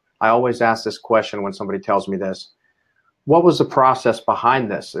over. I always ask this question when somebody tells me this. What was the process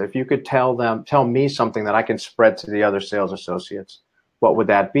behind this? If you could tell me something that I can spread to the other sales associates, what would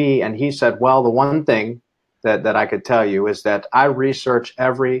that be? And he said, well, the one thing that I could tell you is that I research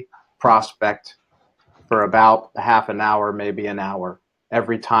every prospect for about a half an hour, maybe an hour.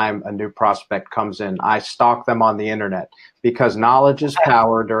 Every time a new prospect comes in, I stalk them on the internet, because knowledge is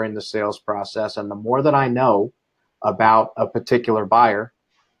power during the sales process. And the more that I know about a particular buyer,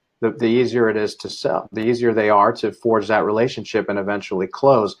 the easier it is to sell, the easier they are to forge that relationship and eventually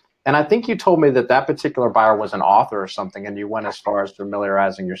close. And I think you told me that particular buyer was an author or something, and you went as far as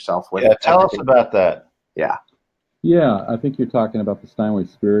familiarizing yourself with it. Tell us about that. Yeah. Yeah, I think you're talking about the Steinway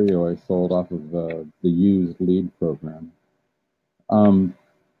Spirio I sold off of the used lead program.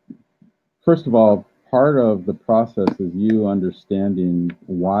 First of all, part of the process is you understanding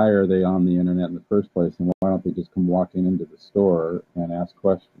why are they on the internet in the first place, and why don't they just come walking into the store and ask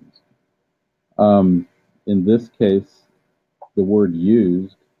questions. In this case, the word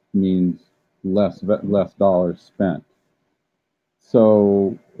used means less dollars spent.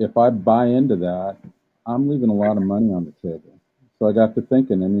 So if I buy into that, I'm leaving a lot of money on the table. So I got to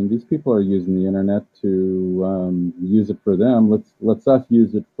thinking, I mean, these people are using the internet to use it for them. Let's us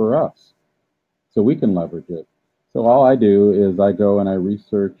use it for us, so we can leverage it. So all I do is I go and I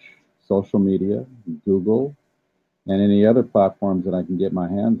research social media, Google, and any other platforms that I can get my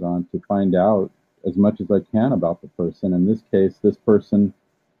hands on to find out as much as I can about the person. In this case, this person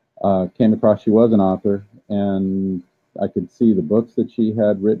came across, she was an author, and I could see the books that she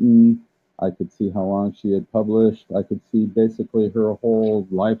had written. I could see how long she had published. I could see basically her whole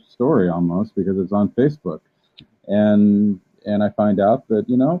life story almost, because it's on Facebook. And I find out that,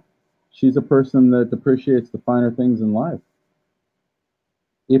 you know, she's a person that appreciates the finer things in life.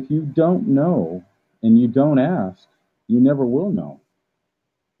 If you don't know and you don't ask, you never will know.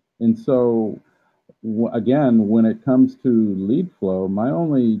 And so, again, when it comes to lead flow, my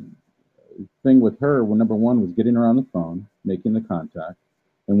only thing with her, well, number one, was getting her on the phone, making the contact.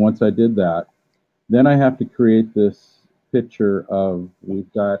 And once I did that, then I have to create this picture of,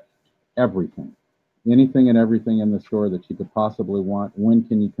 we've got everything, anything and everything in the store that you could possibly want. When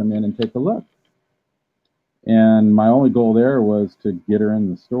can you come in and take a look? And my only goal there was to get her in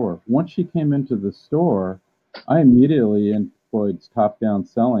the store. Once she came into the store, I immediately employed top-down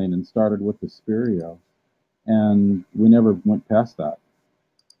selling and started with the Spirio. And we never went past that.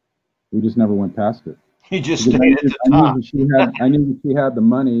 We just never went past it. You just stayed at the top. I knew that she had the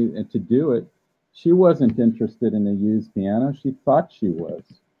money to do it. She wasn't interested in a used piano. She thought she was.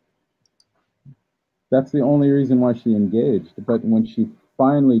 That's the only reason why she engaged. But when she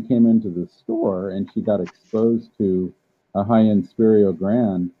finally came into the store and she got exposed to a high-end Spirio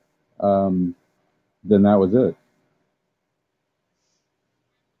Grand, then that was it.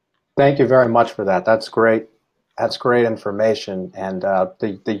 Thank you very much for that. That's great. That's great information. And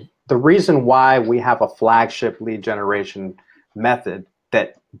the reason why we have a flagship lead generation method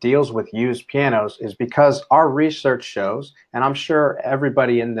that deals with used pianos is because our research shows, and I'm sure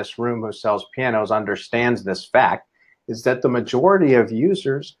everybody in this room who sells pianos understands this fact, is that the majority of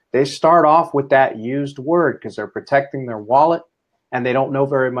users, they start off with that used word because they're protecting their wallet and they don't know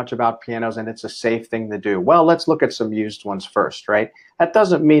very much about pianos and it's a safe thing to do. Well, let's look at some used ones first, right? That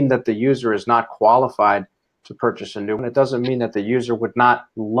doesn't mean that the user is not qualified to purchase a new one. It doesn't mean that the user would not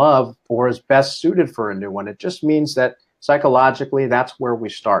love or is best suited for a new one. It just means that psychologically, that's where we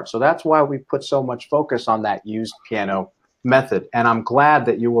start. So that's why we put so much focus on that used piano method. And I'm glad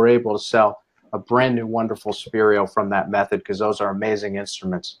that you were able to sell a brand new, wonderful Spirio from that method, because those are amazing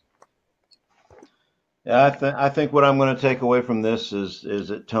instruments. Yeah, I think what I'm going to take away from this is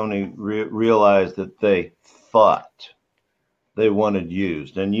that Tony realized that they thought they wanted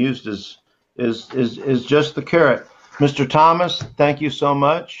used, and used is just the carrot. Mr. Thomas, thank you so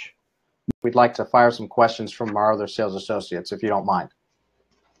much. We'd like to fire some questions from our other sales associates, if you don't mind.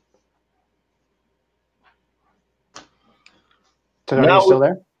 Tony, are you still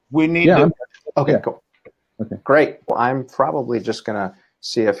there? We need to. Okay, cool. Okay, great. Well, I'm probably just going to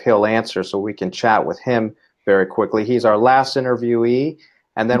see if he'll answer so we can chat with him very quickly. He's our last interviewee,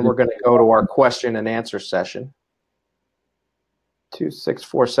 and then we're going to go to our question and answer session.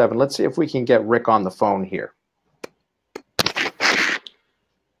 2647. Let's see if we can get Rick on the phone here.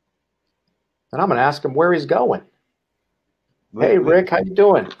 And I'm going to ask him where he's going. Hey, Rick, how you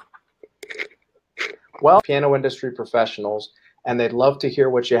doing? Well, piano industry professionals, and they'd love to hear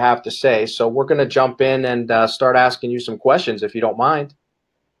what you have to say. So we're going to jump in and start asking you some questions, if you don't mind.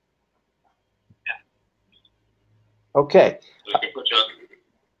 Okay. So I can put you on.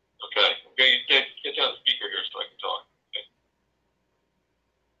 Okay. Get you on speaker here so I can talk. Okay.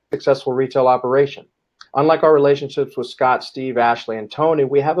 Successful retail operation. Unlike our relationships with Scott, Steve, Ashley, and Tony,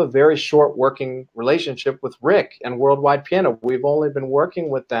 we have a very short working relationship with Rick and Worldwide Piano. We've only been working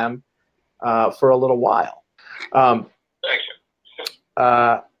with them for a little while. Thank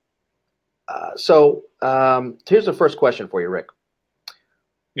you. So here's the first question for you, Rick.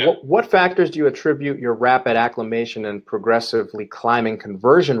 Yeah. What factors do you attribute your rapid acclimation and progressively climbing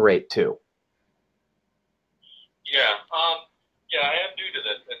conversion rate to? Yeah, I am new to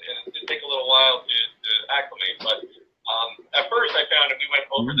this, and it did take a little while to acclimate. But at first, I found, and we went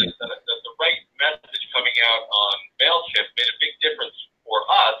over this, that the right message coming out on MailChimp made a big difference for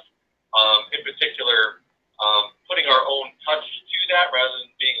us. In particular, putting our own touch to that rather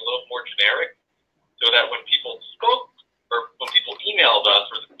than being a little more generic, so that when people spoke or when people emailed us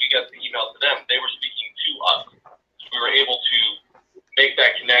or we got the email to them, they were speaking to us. So we were able to make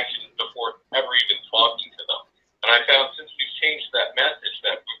that connection before ever even talking to them. And I found since we've changed that message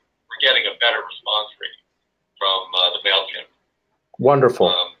that we're getting a better response rate from the MailChimp.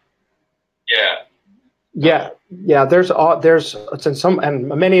 Wonderful. Yeah. There's in some, and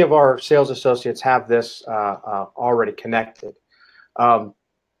many of our sales associates have this already connected.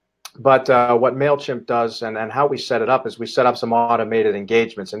 But what MailChimp does and how we set it up is we set up some automated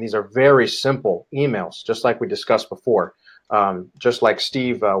engagements, and these are very simple emails, just like we discussed before, just like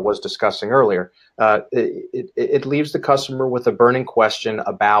Steve was discussing earlier. It leaves the customer with a burning question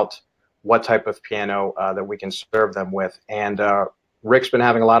about what type of piano that we can serve them with. And Rick's been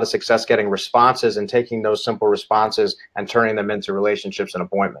having a lot of success getting responses and taking those simple responses and turning them into relationships and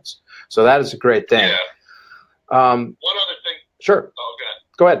appointments. So that is a great thing. Yeah. One other thing. Sure. Oh,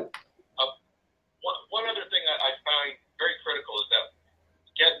 go ahead. One other thing I find very critical is that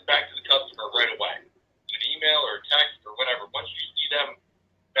getting back to the customer right away, an email or a text or whatever. Once you see them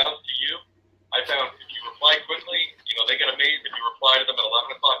bounce to you, I found if you reply quickly, they get amazed if you reply to them at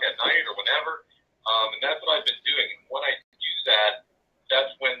 11 o'clock at night or whenever. And that's what I've been doing. And when I do that,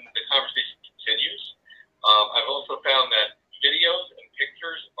 that's when the conversation continues. I've also found that videos and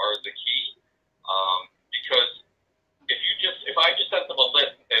pictures are the key, because if I just sent them a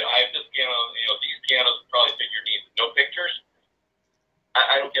list and said, I have this piano, these pianos would probably fit your needs, no pictures,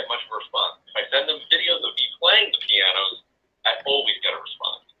 I don't get much of a response. If I send them videos of me playing the pianos, I always get a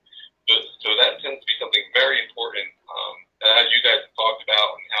response. So that tends to be something very important, as you guys have talked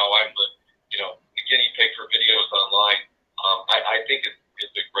about, and how I'm the guinea pig for videos online. I think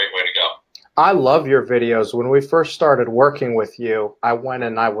it's a great way to go. I love your videos. When we first started working with you, I went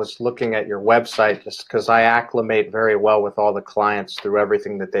and I was looking at your website just because I acclimate very well with all the clients through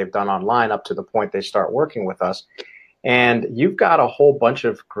everything that they've done online up to the point they start working with us. And you've got a whole bunch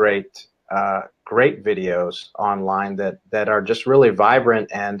of great videos online that are just really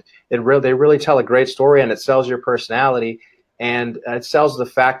vibrant, and they really tell a great story, and it sells your personality, and it sells the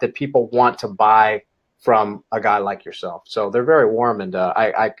fact that people want to buy from a guy like yourself. So they're very warm, and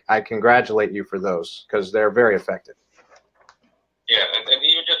I congratulate you for those because they're very effective. Yeah, and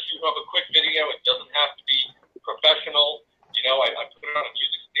even just you have a quick video. It doesn't have to be professional. I put it on a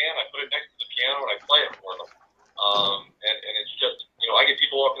music stand. I put it next to the piano, and I play it for them. And it's just, I get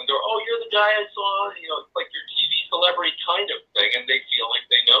people walking the door. Oh, you're the guy I saw. It's like your TV celebrity kind of thing, and they feel like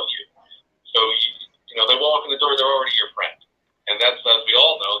they know you. So they walk in the door. They're already your friend, and that's, as we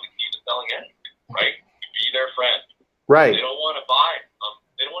all know, the key to selling anything, right? Be their friend. Right. They don't want to buy.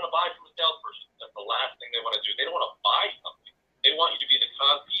 They don't want to buy from a salesperson. That's the last thing they want to do. They don't want to buy something. They want you to be the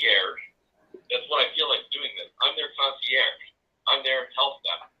concierge. That's what I feel like doing this. I'm their concierge. I'm there to help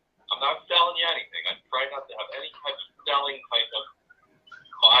them. I'm not selling you anything. I try not to have any type of selling type of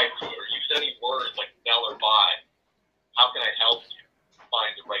vibe to it, or use any words like sell or buy. How can I help you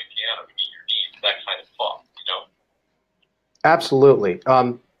find the right piano to meet your needs? That kind of talk, Absolutely.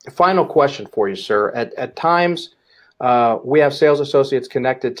 Final question for you, sir. At times, we have sales associates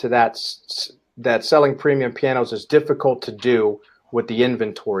connected to that selling premium pianos is difficult to do with the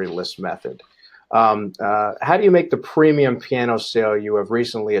inventory list method. How do you make the premium piano sale you have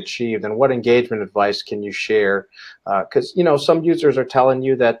recently achieved, and what engagement advice can you share? Because some users are telling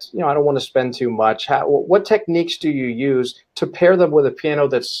you that I don't want to spend too much. What techniques do you use to pair them with a piano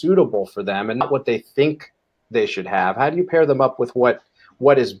that's suitable for them and not what they think they should have? How do you pair them up with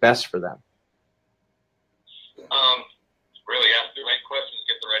what is best for them? Really ask the right questions,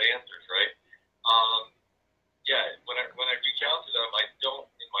 get the right answers, right? When I reach out to them, I don't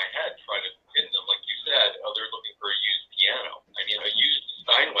in my head try to pin them like you said. Oh, they're looking for a used piano. I mean, a used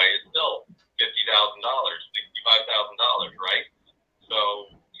Steinway is still $50,000, $65,000, right? So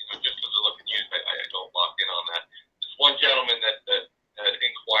just because they're looking used, I don't lock in on that. This one gentleman that had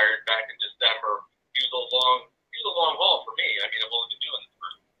inquired back in December, he was a long haul for me. I mean, I've only been doing this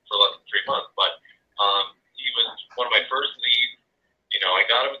for less than 3 months, but he was one of my first leads. I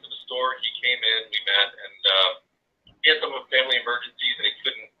got him into the store. He came in, we met, and he had some family emergencies, and he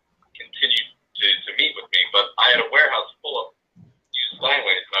couldn't continue to meet with me. But I had a warehouse full of used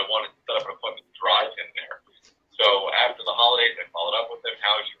Steinways, and I wanted to set up an appointment to drive him there. So after the holidays, I followed up with him.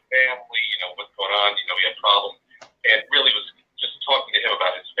 How's your family? What's going on? We had problems, and really was just talking to him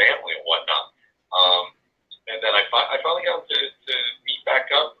about his family and whatnot. And then I finally got him to meet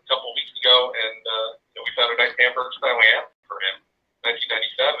back up a couple of weeks ago, and we found a nice Hamburg Steinway amp for him,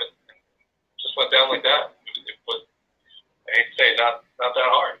 1997, and just went down like that. It was, I hate to say, not that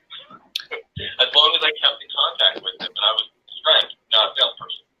hard. As long as I kept in contact with him, and I was his friend, not a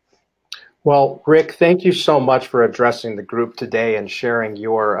salesperson. Well, Rick, thank you so much for addressing the group today and sharing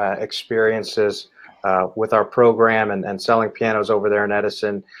your experiences with our program and selling pianos over there in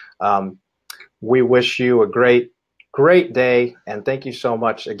Edison. We wish you a great day, and thank you so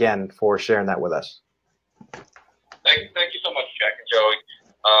much again for sharing that with us. Thank you so much, Jack and Joey.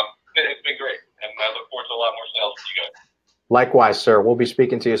 It's been great, and I look forward to a lot more sales with you guys. Likewise, sir. We'll be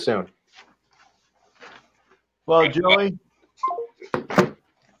speaking to you soon. Well, Joey,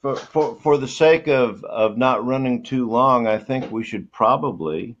 for the sake of not running too long, I think we should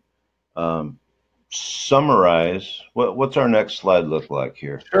probably summarize, what's our next slide look like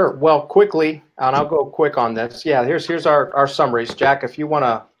here? Sure. Well, quickly, and I'll go quick on this. Yeah, here's our summaries. Jack, if you want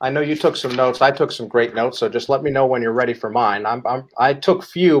to, I know you took some notes. I took some great notes, so just let me know when you're ready for mine. I took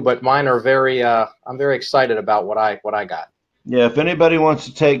few, but mine are very. I'm very excited about what I got. Yeah, if anybody wants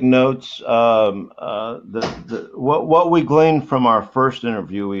to take notes, what we gleaned from our first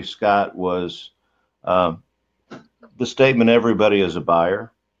interviewee, Scott, was the statement, "Everybody is a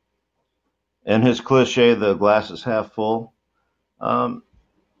buyer," and his cliche, "The glass is half full."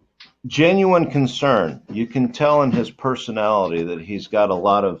 Genuine concern. You can tell in his personality that he's got a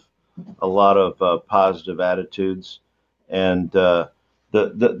lot of positive attitudes, and the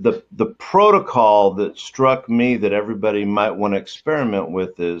protocol that struck me that everybody might want to experiment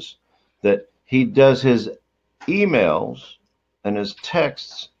with is that he does his emails and his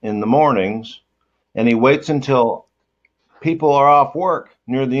texts in the mornings, and he waits until people are off work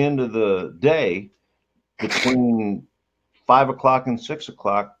near the end of the day between 5 o'clock and 6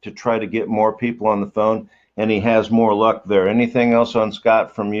 o'clock to try to get more people on the phone, and he has more luck there. Anything else on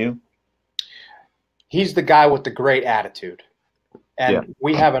Scott from you? He's the guy with the great attitude. And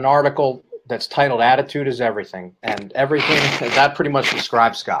we have an article that's titled "Attitude is Everything," and everything that pretty much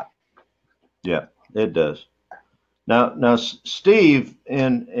describes Scott. Yeah, it does. Now, Steve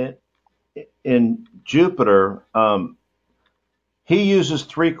in Jupiter, he uses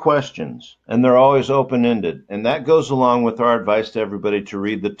 3 questions, and they're always open-ended, and that goes along with our advice to everybody to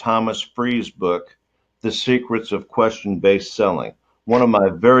read the Thomas Freeze book, "The Secrets of Question-Based Selling," one of my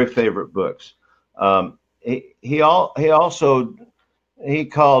very favorite books. He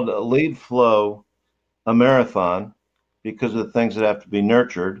called lead flow a marathon because of the things that have to be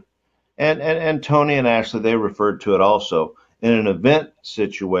nurtured. And Tony and Ashley, they referred to it also. In an event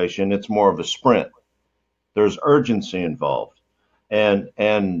situation, it's more of a sprint. There's urgency involved. And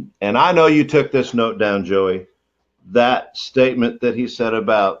I know you took this note down, Joey, that statement that he said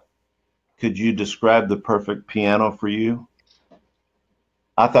about, "Could you describe the perfect piano for you?"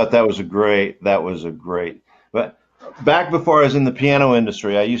 I thought that was a great, but back before I was in the piano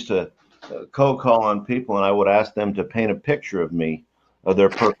industry, I used to cold call on people, and I would ask them to paint a picture of me, of their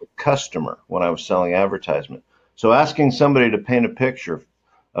perfect customer, when I was selling advertisement. So asking somebody to paint a picture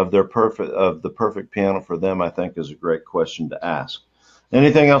of the perfect piano for them, I think, is a great question to ask.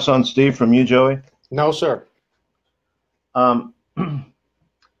 Anything else on Steve from you, Joey? No, sir. I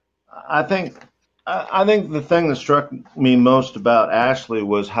think the thing that struck me most about Ashley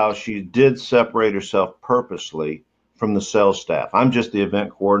was how she did separate herself purposely from the sales staff. I'm just the event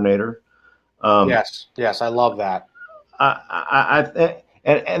coordinator. Yes, I love that.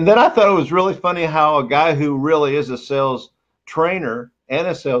 And then I thought it was really funny how a guy who really is a sales trainer and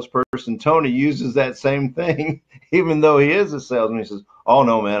a salesperson, Tony, uses that same thing, even though he is a salesman. He says, "Oh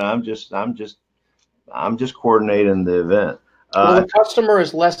no, man, I'm just coordinating the event." Well, the customer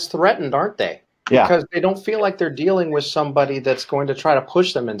is less threatened, aren't they? Yeah. Because they don't feel like they're dealing with somebody that's going to try to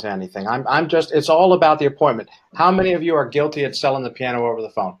push them into anything. It's all about the appointment. How many of you are guilty at selling the piano over the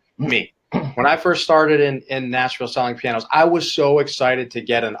phone? Me. When I first started in Nashville selling pianos, I was so excited to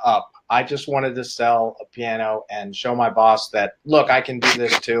get an up. I just wanted to sell a piano and show my boss that, look, I can do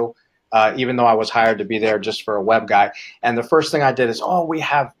this too, even though I was hired to be there just for a web guy. And the first thing I did is, we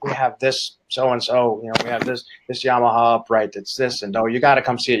have this so-and-so, we have this Yamaha upright, it's this, and you got to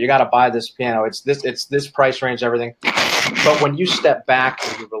come see it. You got to buy this piano. It's this price range, everything. But when you step back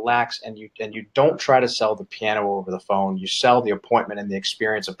and you relax and you don't try to sell the piano over the phone, you sell the appointment and the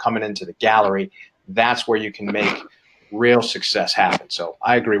experience of coming into the gallery, that's where you can make real success happen. So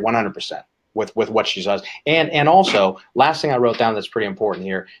I agree 100% with what she says. And also, last thing I wrote down that's pretty important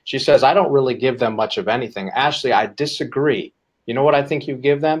here, she says, "I don't really give them much of anything." Ashley, I disagree. You know what I think you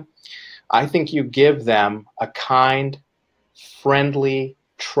give them? I think you give them a kind, friendly,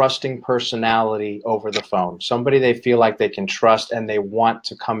 trusting personality over the phone, somebody they feel like they can trust and they want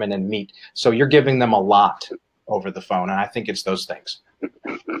to come in and meet. So you're giving them a lot over the phone, and I think it's those things.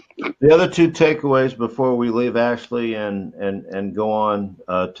 The other 2 takeaways before we leave Ashley and go on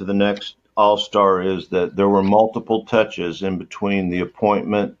to the next all-star is that there were multiple touches in between the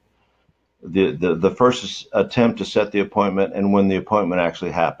appointment, the first attempt to set the appointment, and when the appointment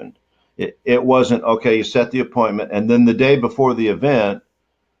actually happened. It wasn't, okay, you set the appointment, and then the day before the event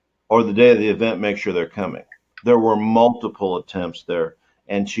or the day of the event, make sure they're coming. There were multiple attempts there,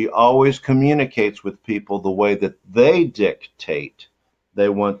 and she always communicates with people the way that they dictate they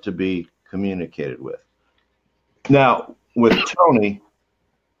want to be communicated with. Now, with Tony,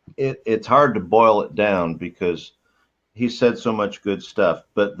 it's hard to boil it down because he said so much good stuff.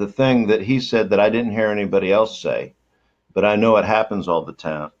 But the thing that he said that I didn't hear anybody else say, but I know it happens all the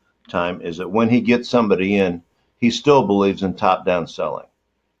time, time is that when he gets somebody in, he still believes in top-down selling.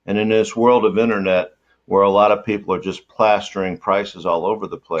 And in this world of internet, where a lot of people are just plastering prices all over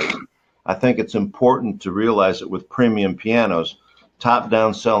the place, I think it's important to realize that with premium pianos,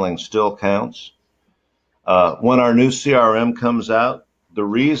 top-down selling still counts. When our new CRM comes out, the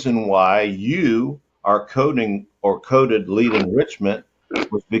reason why you are coding or coded lead enrichment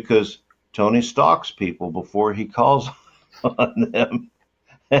was because Tony stalks people before he calls on them.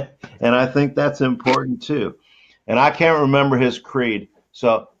 And I think that's important too. And I can't remember his creed.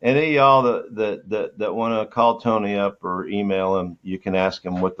 So any of y'all that want to call Tony up or email him, you can ask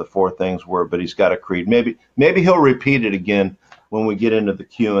him what the 4 things were, but he's got a creed. Maybe he'll repeat it again when we get into the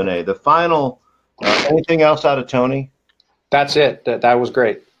Q&A. The final, anything else out of Tony? That's it. That was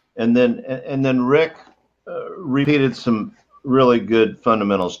great. And then Rick repeated some really good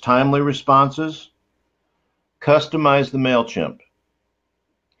fundamentals. Timely responses, customize the MailChimp.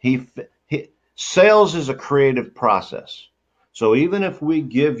 Sales is a creative process. So even if we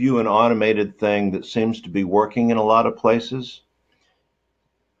give you an automated thing that seems to be working in a lot of places,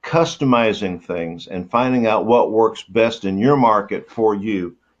 customizing things and finding out what works best in your market for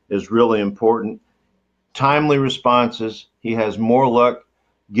you is really important. Timely responses, he has more luck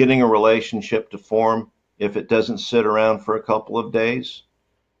getting a relationship to form if it doesn't sit around for a couple of days.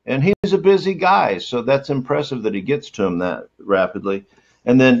 And he's a busy guy, so that's impressive that he gets to him that rapidly.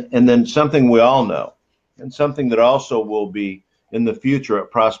 And then something we all know, and something that also will be in the future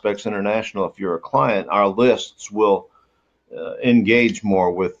at Prospects International, if you're a client, our lists will engage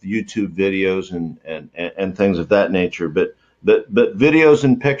more with YouTube videos and things of that nature. But videos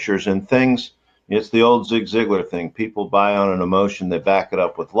and pictures and things, it's the old Zig Ziglar thing. People buy on an emotion, they back it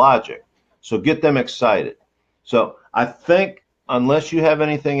up with logic. So get them excited. So I think, unless you have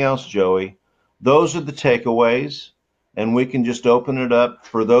anything else, Joey, those are the takeaways. And we can just open it up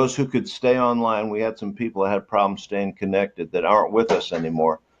for those who could stay online. We had some people that had problems staying connected that aren't with us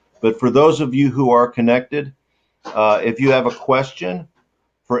anymore. But for those of you who are connected, if you have a question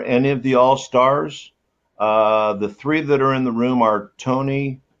for any of the All-Stars, the 3 that are in the room are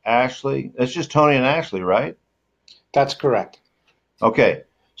Tony, Ashley. It's just Tony and Ashley, right? That's correct. Okay.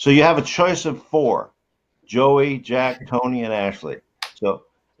 So you have a choice of 4, Joey, Jack, Tony, and Ashley. So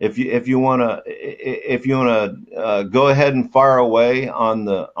if you want to go ahead and fire away on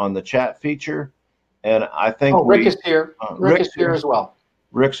the chat feature, and I think Rick is here. Rick is here as well.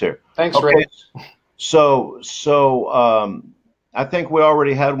 Rick's here. Thanks, okay. Rick. So I think we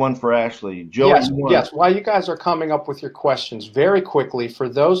already had one for Ashley. Joey, yes. While you guys are coming up with your questions, very quickly, for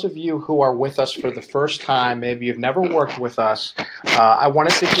those of you who are with us for the first time, maybe you've never worked with us, I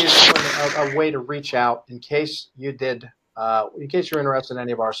wanted to give you a way to reach out in case you did. In case you're interested in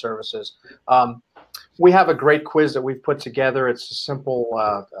any of our services, we have a great quiz that we've put together. It's a simple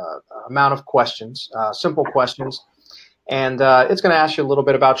amount of questions, simple questions, and it's going to ask you a little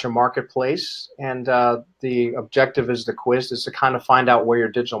bit about your marketplace. And the objective is the quiz is to kind of find out where your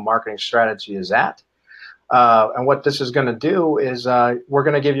digital marketing strategy is at. And what this is going to do is we're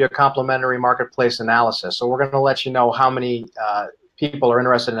going to give you a complimentary marketplace analysis. So we're going to let you know how many people are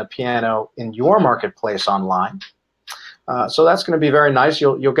interested in a piano in your marketplace online. So that's going to be very nice.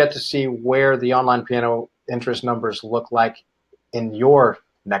 You'll get to see where the online piano interest numbers look like in your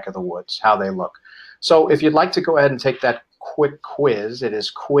neck of the woods, how they look. So if you'd like to go ahead and take that quick quiz, it is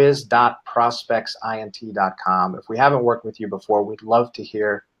quiz.prospectsint.com. If we haven't worked with you before, we'd love to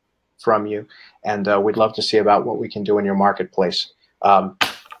hear from you, and we'd love to see about what we can do in your marketplace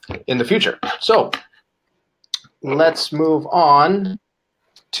in the future. So let's move on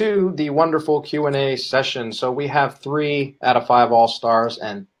to the wonderful Q&A session. So we have 3 out of 5 All-Stars,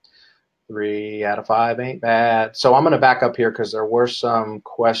 and 3 out of 5 ain't bad. So I'm going to back up here because there were some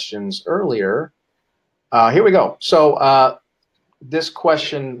questions earlier. Here we go. So this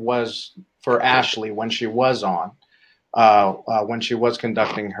question was for Ashley when she was on. When she was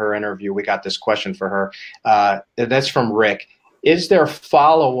conducting her interview, we got this question for her. That's from Rick. Is there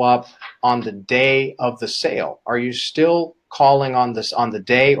follow-up on the day of the sale? Are you still calling on this on the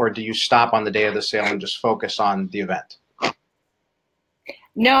day, or do you stop on the day of the sale and just focus on the event?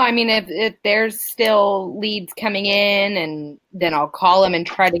 No, I mean, if there's still leads coming in, and then I'll call them and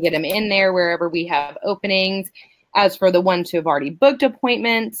try to get them in there wherever we have openings. As for the ones who have already booked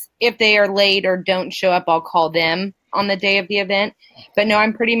appointments, if they are late or don't show up, I'll call them on the day of the event. But no,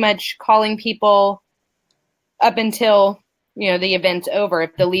 I'm pretty much calling people up until, the event's over.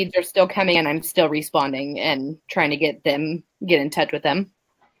 If the leads are still coming in, I'm still responding and trying to get in touch with them.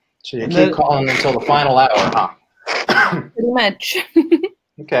 So you keep calling until the final hour, huh? Pretty much.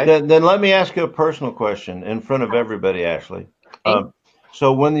 Okay. Then let me ask you a personal question in front of everybody, Ashley.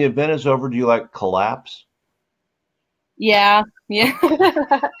 So when the event is over, do you like collapse? Yeah.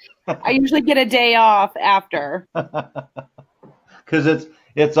 I usually get a day off after. Because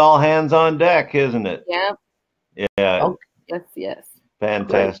it's all hands on deck, isn't it? Yeah. Yeah. Oh. Yes.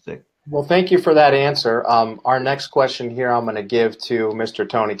 Fantastic. Great. Well, thank you for that answer. Our next question here I'm going to give to Mr.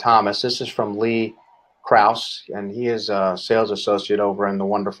 Tony Thomas. This is from Lee Kraus, and he is a sales associate over in the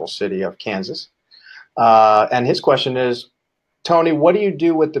wonderful city of Kansas. And his question is, Tony, what do you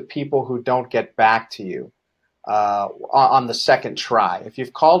do with the people who don't get back to you on the second try? If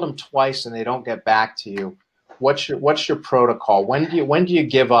you've called them twice and they don't get back to you, what's your protocol? When do you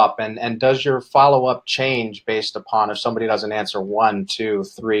give up? And does your follow-up change based upon if somebody doesn't answer 1, 2,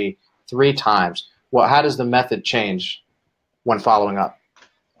 3 times? Well, how does the method change when following up?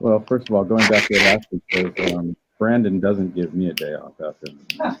 Well, first of all, going back to the last week, Brandon doesn't give me a day off after.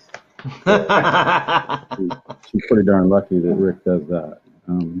 She's pretty darn lucky that Rick does that.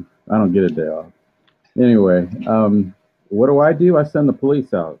 I don't get a day off. Anyway, what do? I send the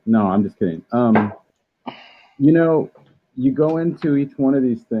police out. No, I'm just kidding. You know, you go into each one of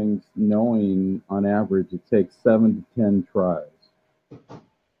these things knowing on average it takes 7 to 10 tries.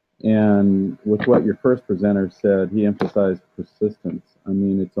 And with what your first presenter said, he emphasized persistence. I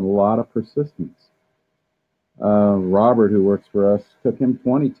mean, it's a lot of persistence. Robert, who works for us, took him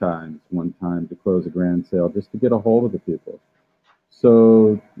 20 times one time to close a grand sale just to get a hold of the people.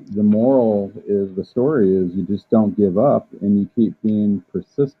 So the moral is the story is you just don't give up and you keep being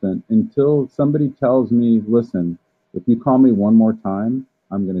persistent until somebody tells me, listen, if you call me one more time,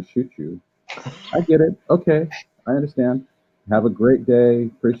 I'm going to shoot you. I get it. Okay, I understand. Have a great day.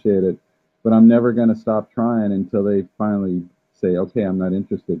 Appreciate it. But I'm never going to stop trying until they finally say, okay, I'm not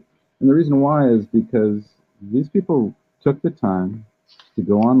interested. And the reason why is because these people took the time to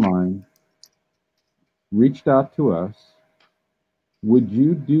go online, reached out to us. Would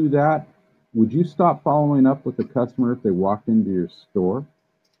you do that? Would you stop following up with the customer if they walked into your store?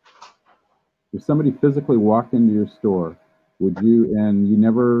 If somebody physically walked into your store, would you, and you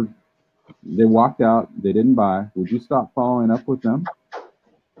never, they walked out, they didn't buy, would you stop following up with them?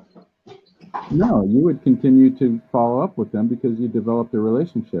 No, you would continue to follow up with them because you developed a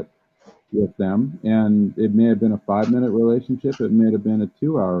relationship with them, and it may have been a 5-minute relationship, it may have been a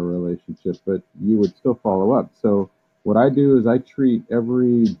 2-hour relationship, but you would still follow up. So what I do is I treat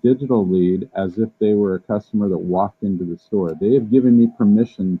every digital lead as if they were a customer that walked into the store. They have given me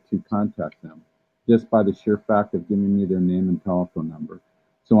permission to contact them just by the sheer fact of giving me their name and telephone number.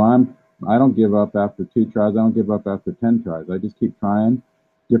 So I don't give up after 2 tries. I don't give up after 10 tries. I just keep trying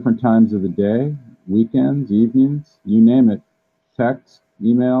different times of the day, weekends, evenings, you name it, text,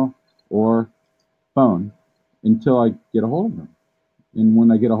 email, or phone until I get a hold of them. And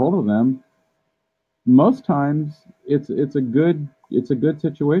when I get a hold of them, most times it's a good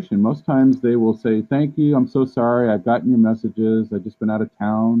situation. Most times they will say, thank you, I'm so sorry, I've gotten your messages, I've just been out of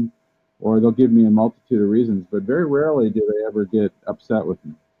town, or they'll give me a multitude of reasons, but very rarely do they ever get upset with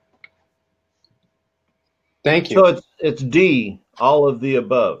me. Thank you. So it's D, all of the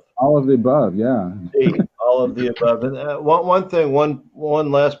above. All of the above, yeah. D, all of the above. And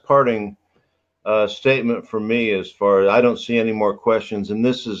one last parting statement for me as far as I don't see any more questions, and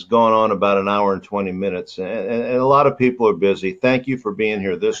this has gone on about 1 hour and 20 minutes, and a lot of people are busy. Thank you for being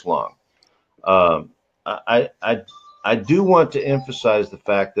here this long. I do want to emphasize the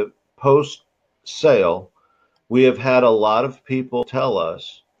fact that post sale, we have had a lot of people tell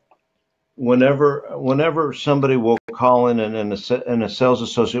us whenever somebody will call in and a sales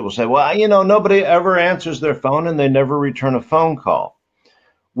associate will say, well, you know, nobody ever answers their phone and they never return a phone call,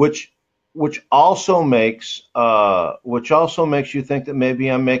 which also makes you think that maybe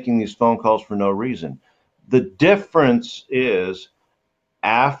I'm making these phone calls for no reason. The difference is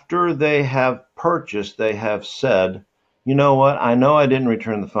after they have purchased, they have said, you know what, I know I didn't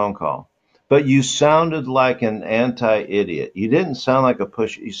return the phone call, but you sounded like an anti-idiot. You didn't sound like a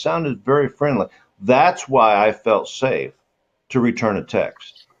push. You sounded very friendly. That's why I felt safe to return a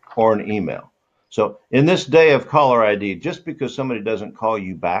text or an email. So in this day of caller ID, just because somebody doesn't call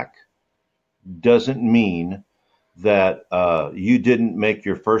you back doesn't mean that you didn't make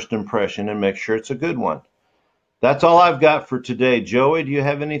your first impression and make sure it's a good one. That's all I've got for today. Joey, do you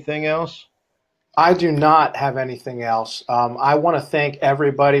have anything else? I do not have anything else. I want to thank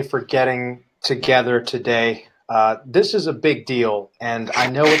everybody for getting together today. This is a big deal, and I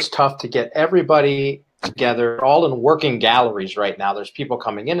know it's tough to get everybody together, all in working galleries right now. There's people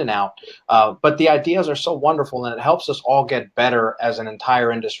coming in and out, but the ideas are so wonderful, and it helps us all get better as an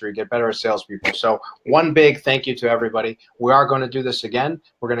entire industry, get better as salespeople. So one big thank you to everybody. We are going to do this again.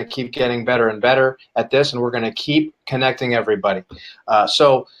 We're going to keep getting better and better at this, and we're going to keep connecting everybody.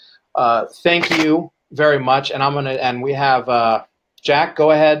 Thank you very much. And we have Jack, go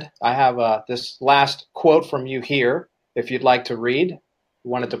ahead. I have this last quote from you here, if you'd like to read.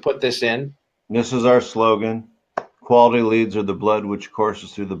 We wanted to put this in. This is our slogan. Quality leads are the blood which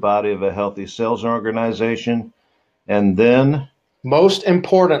courses through the body of a healthy sales organization. And then, most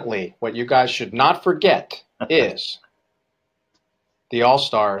importantly, what you guys should not forget is the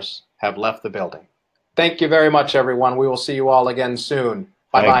All-Stars have left the building. Thank you very much, everyone. We will see you all again soon.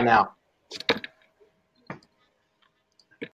 Bye-bye now.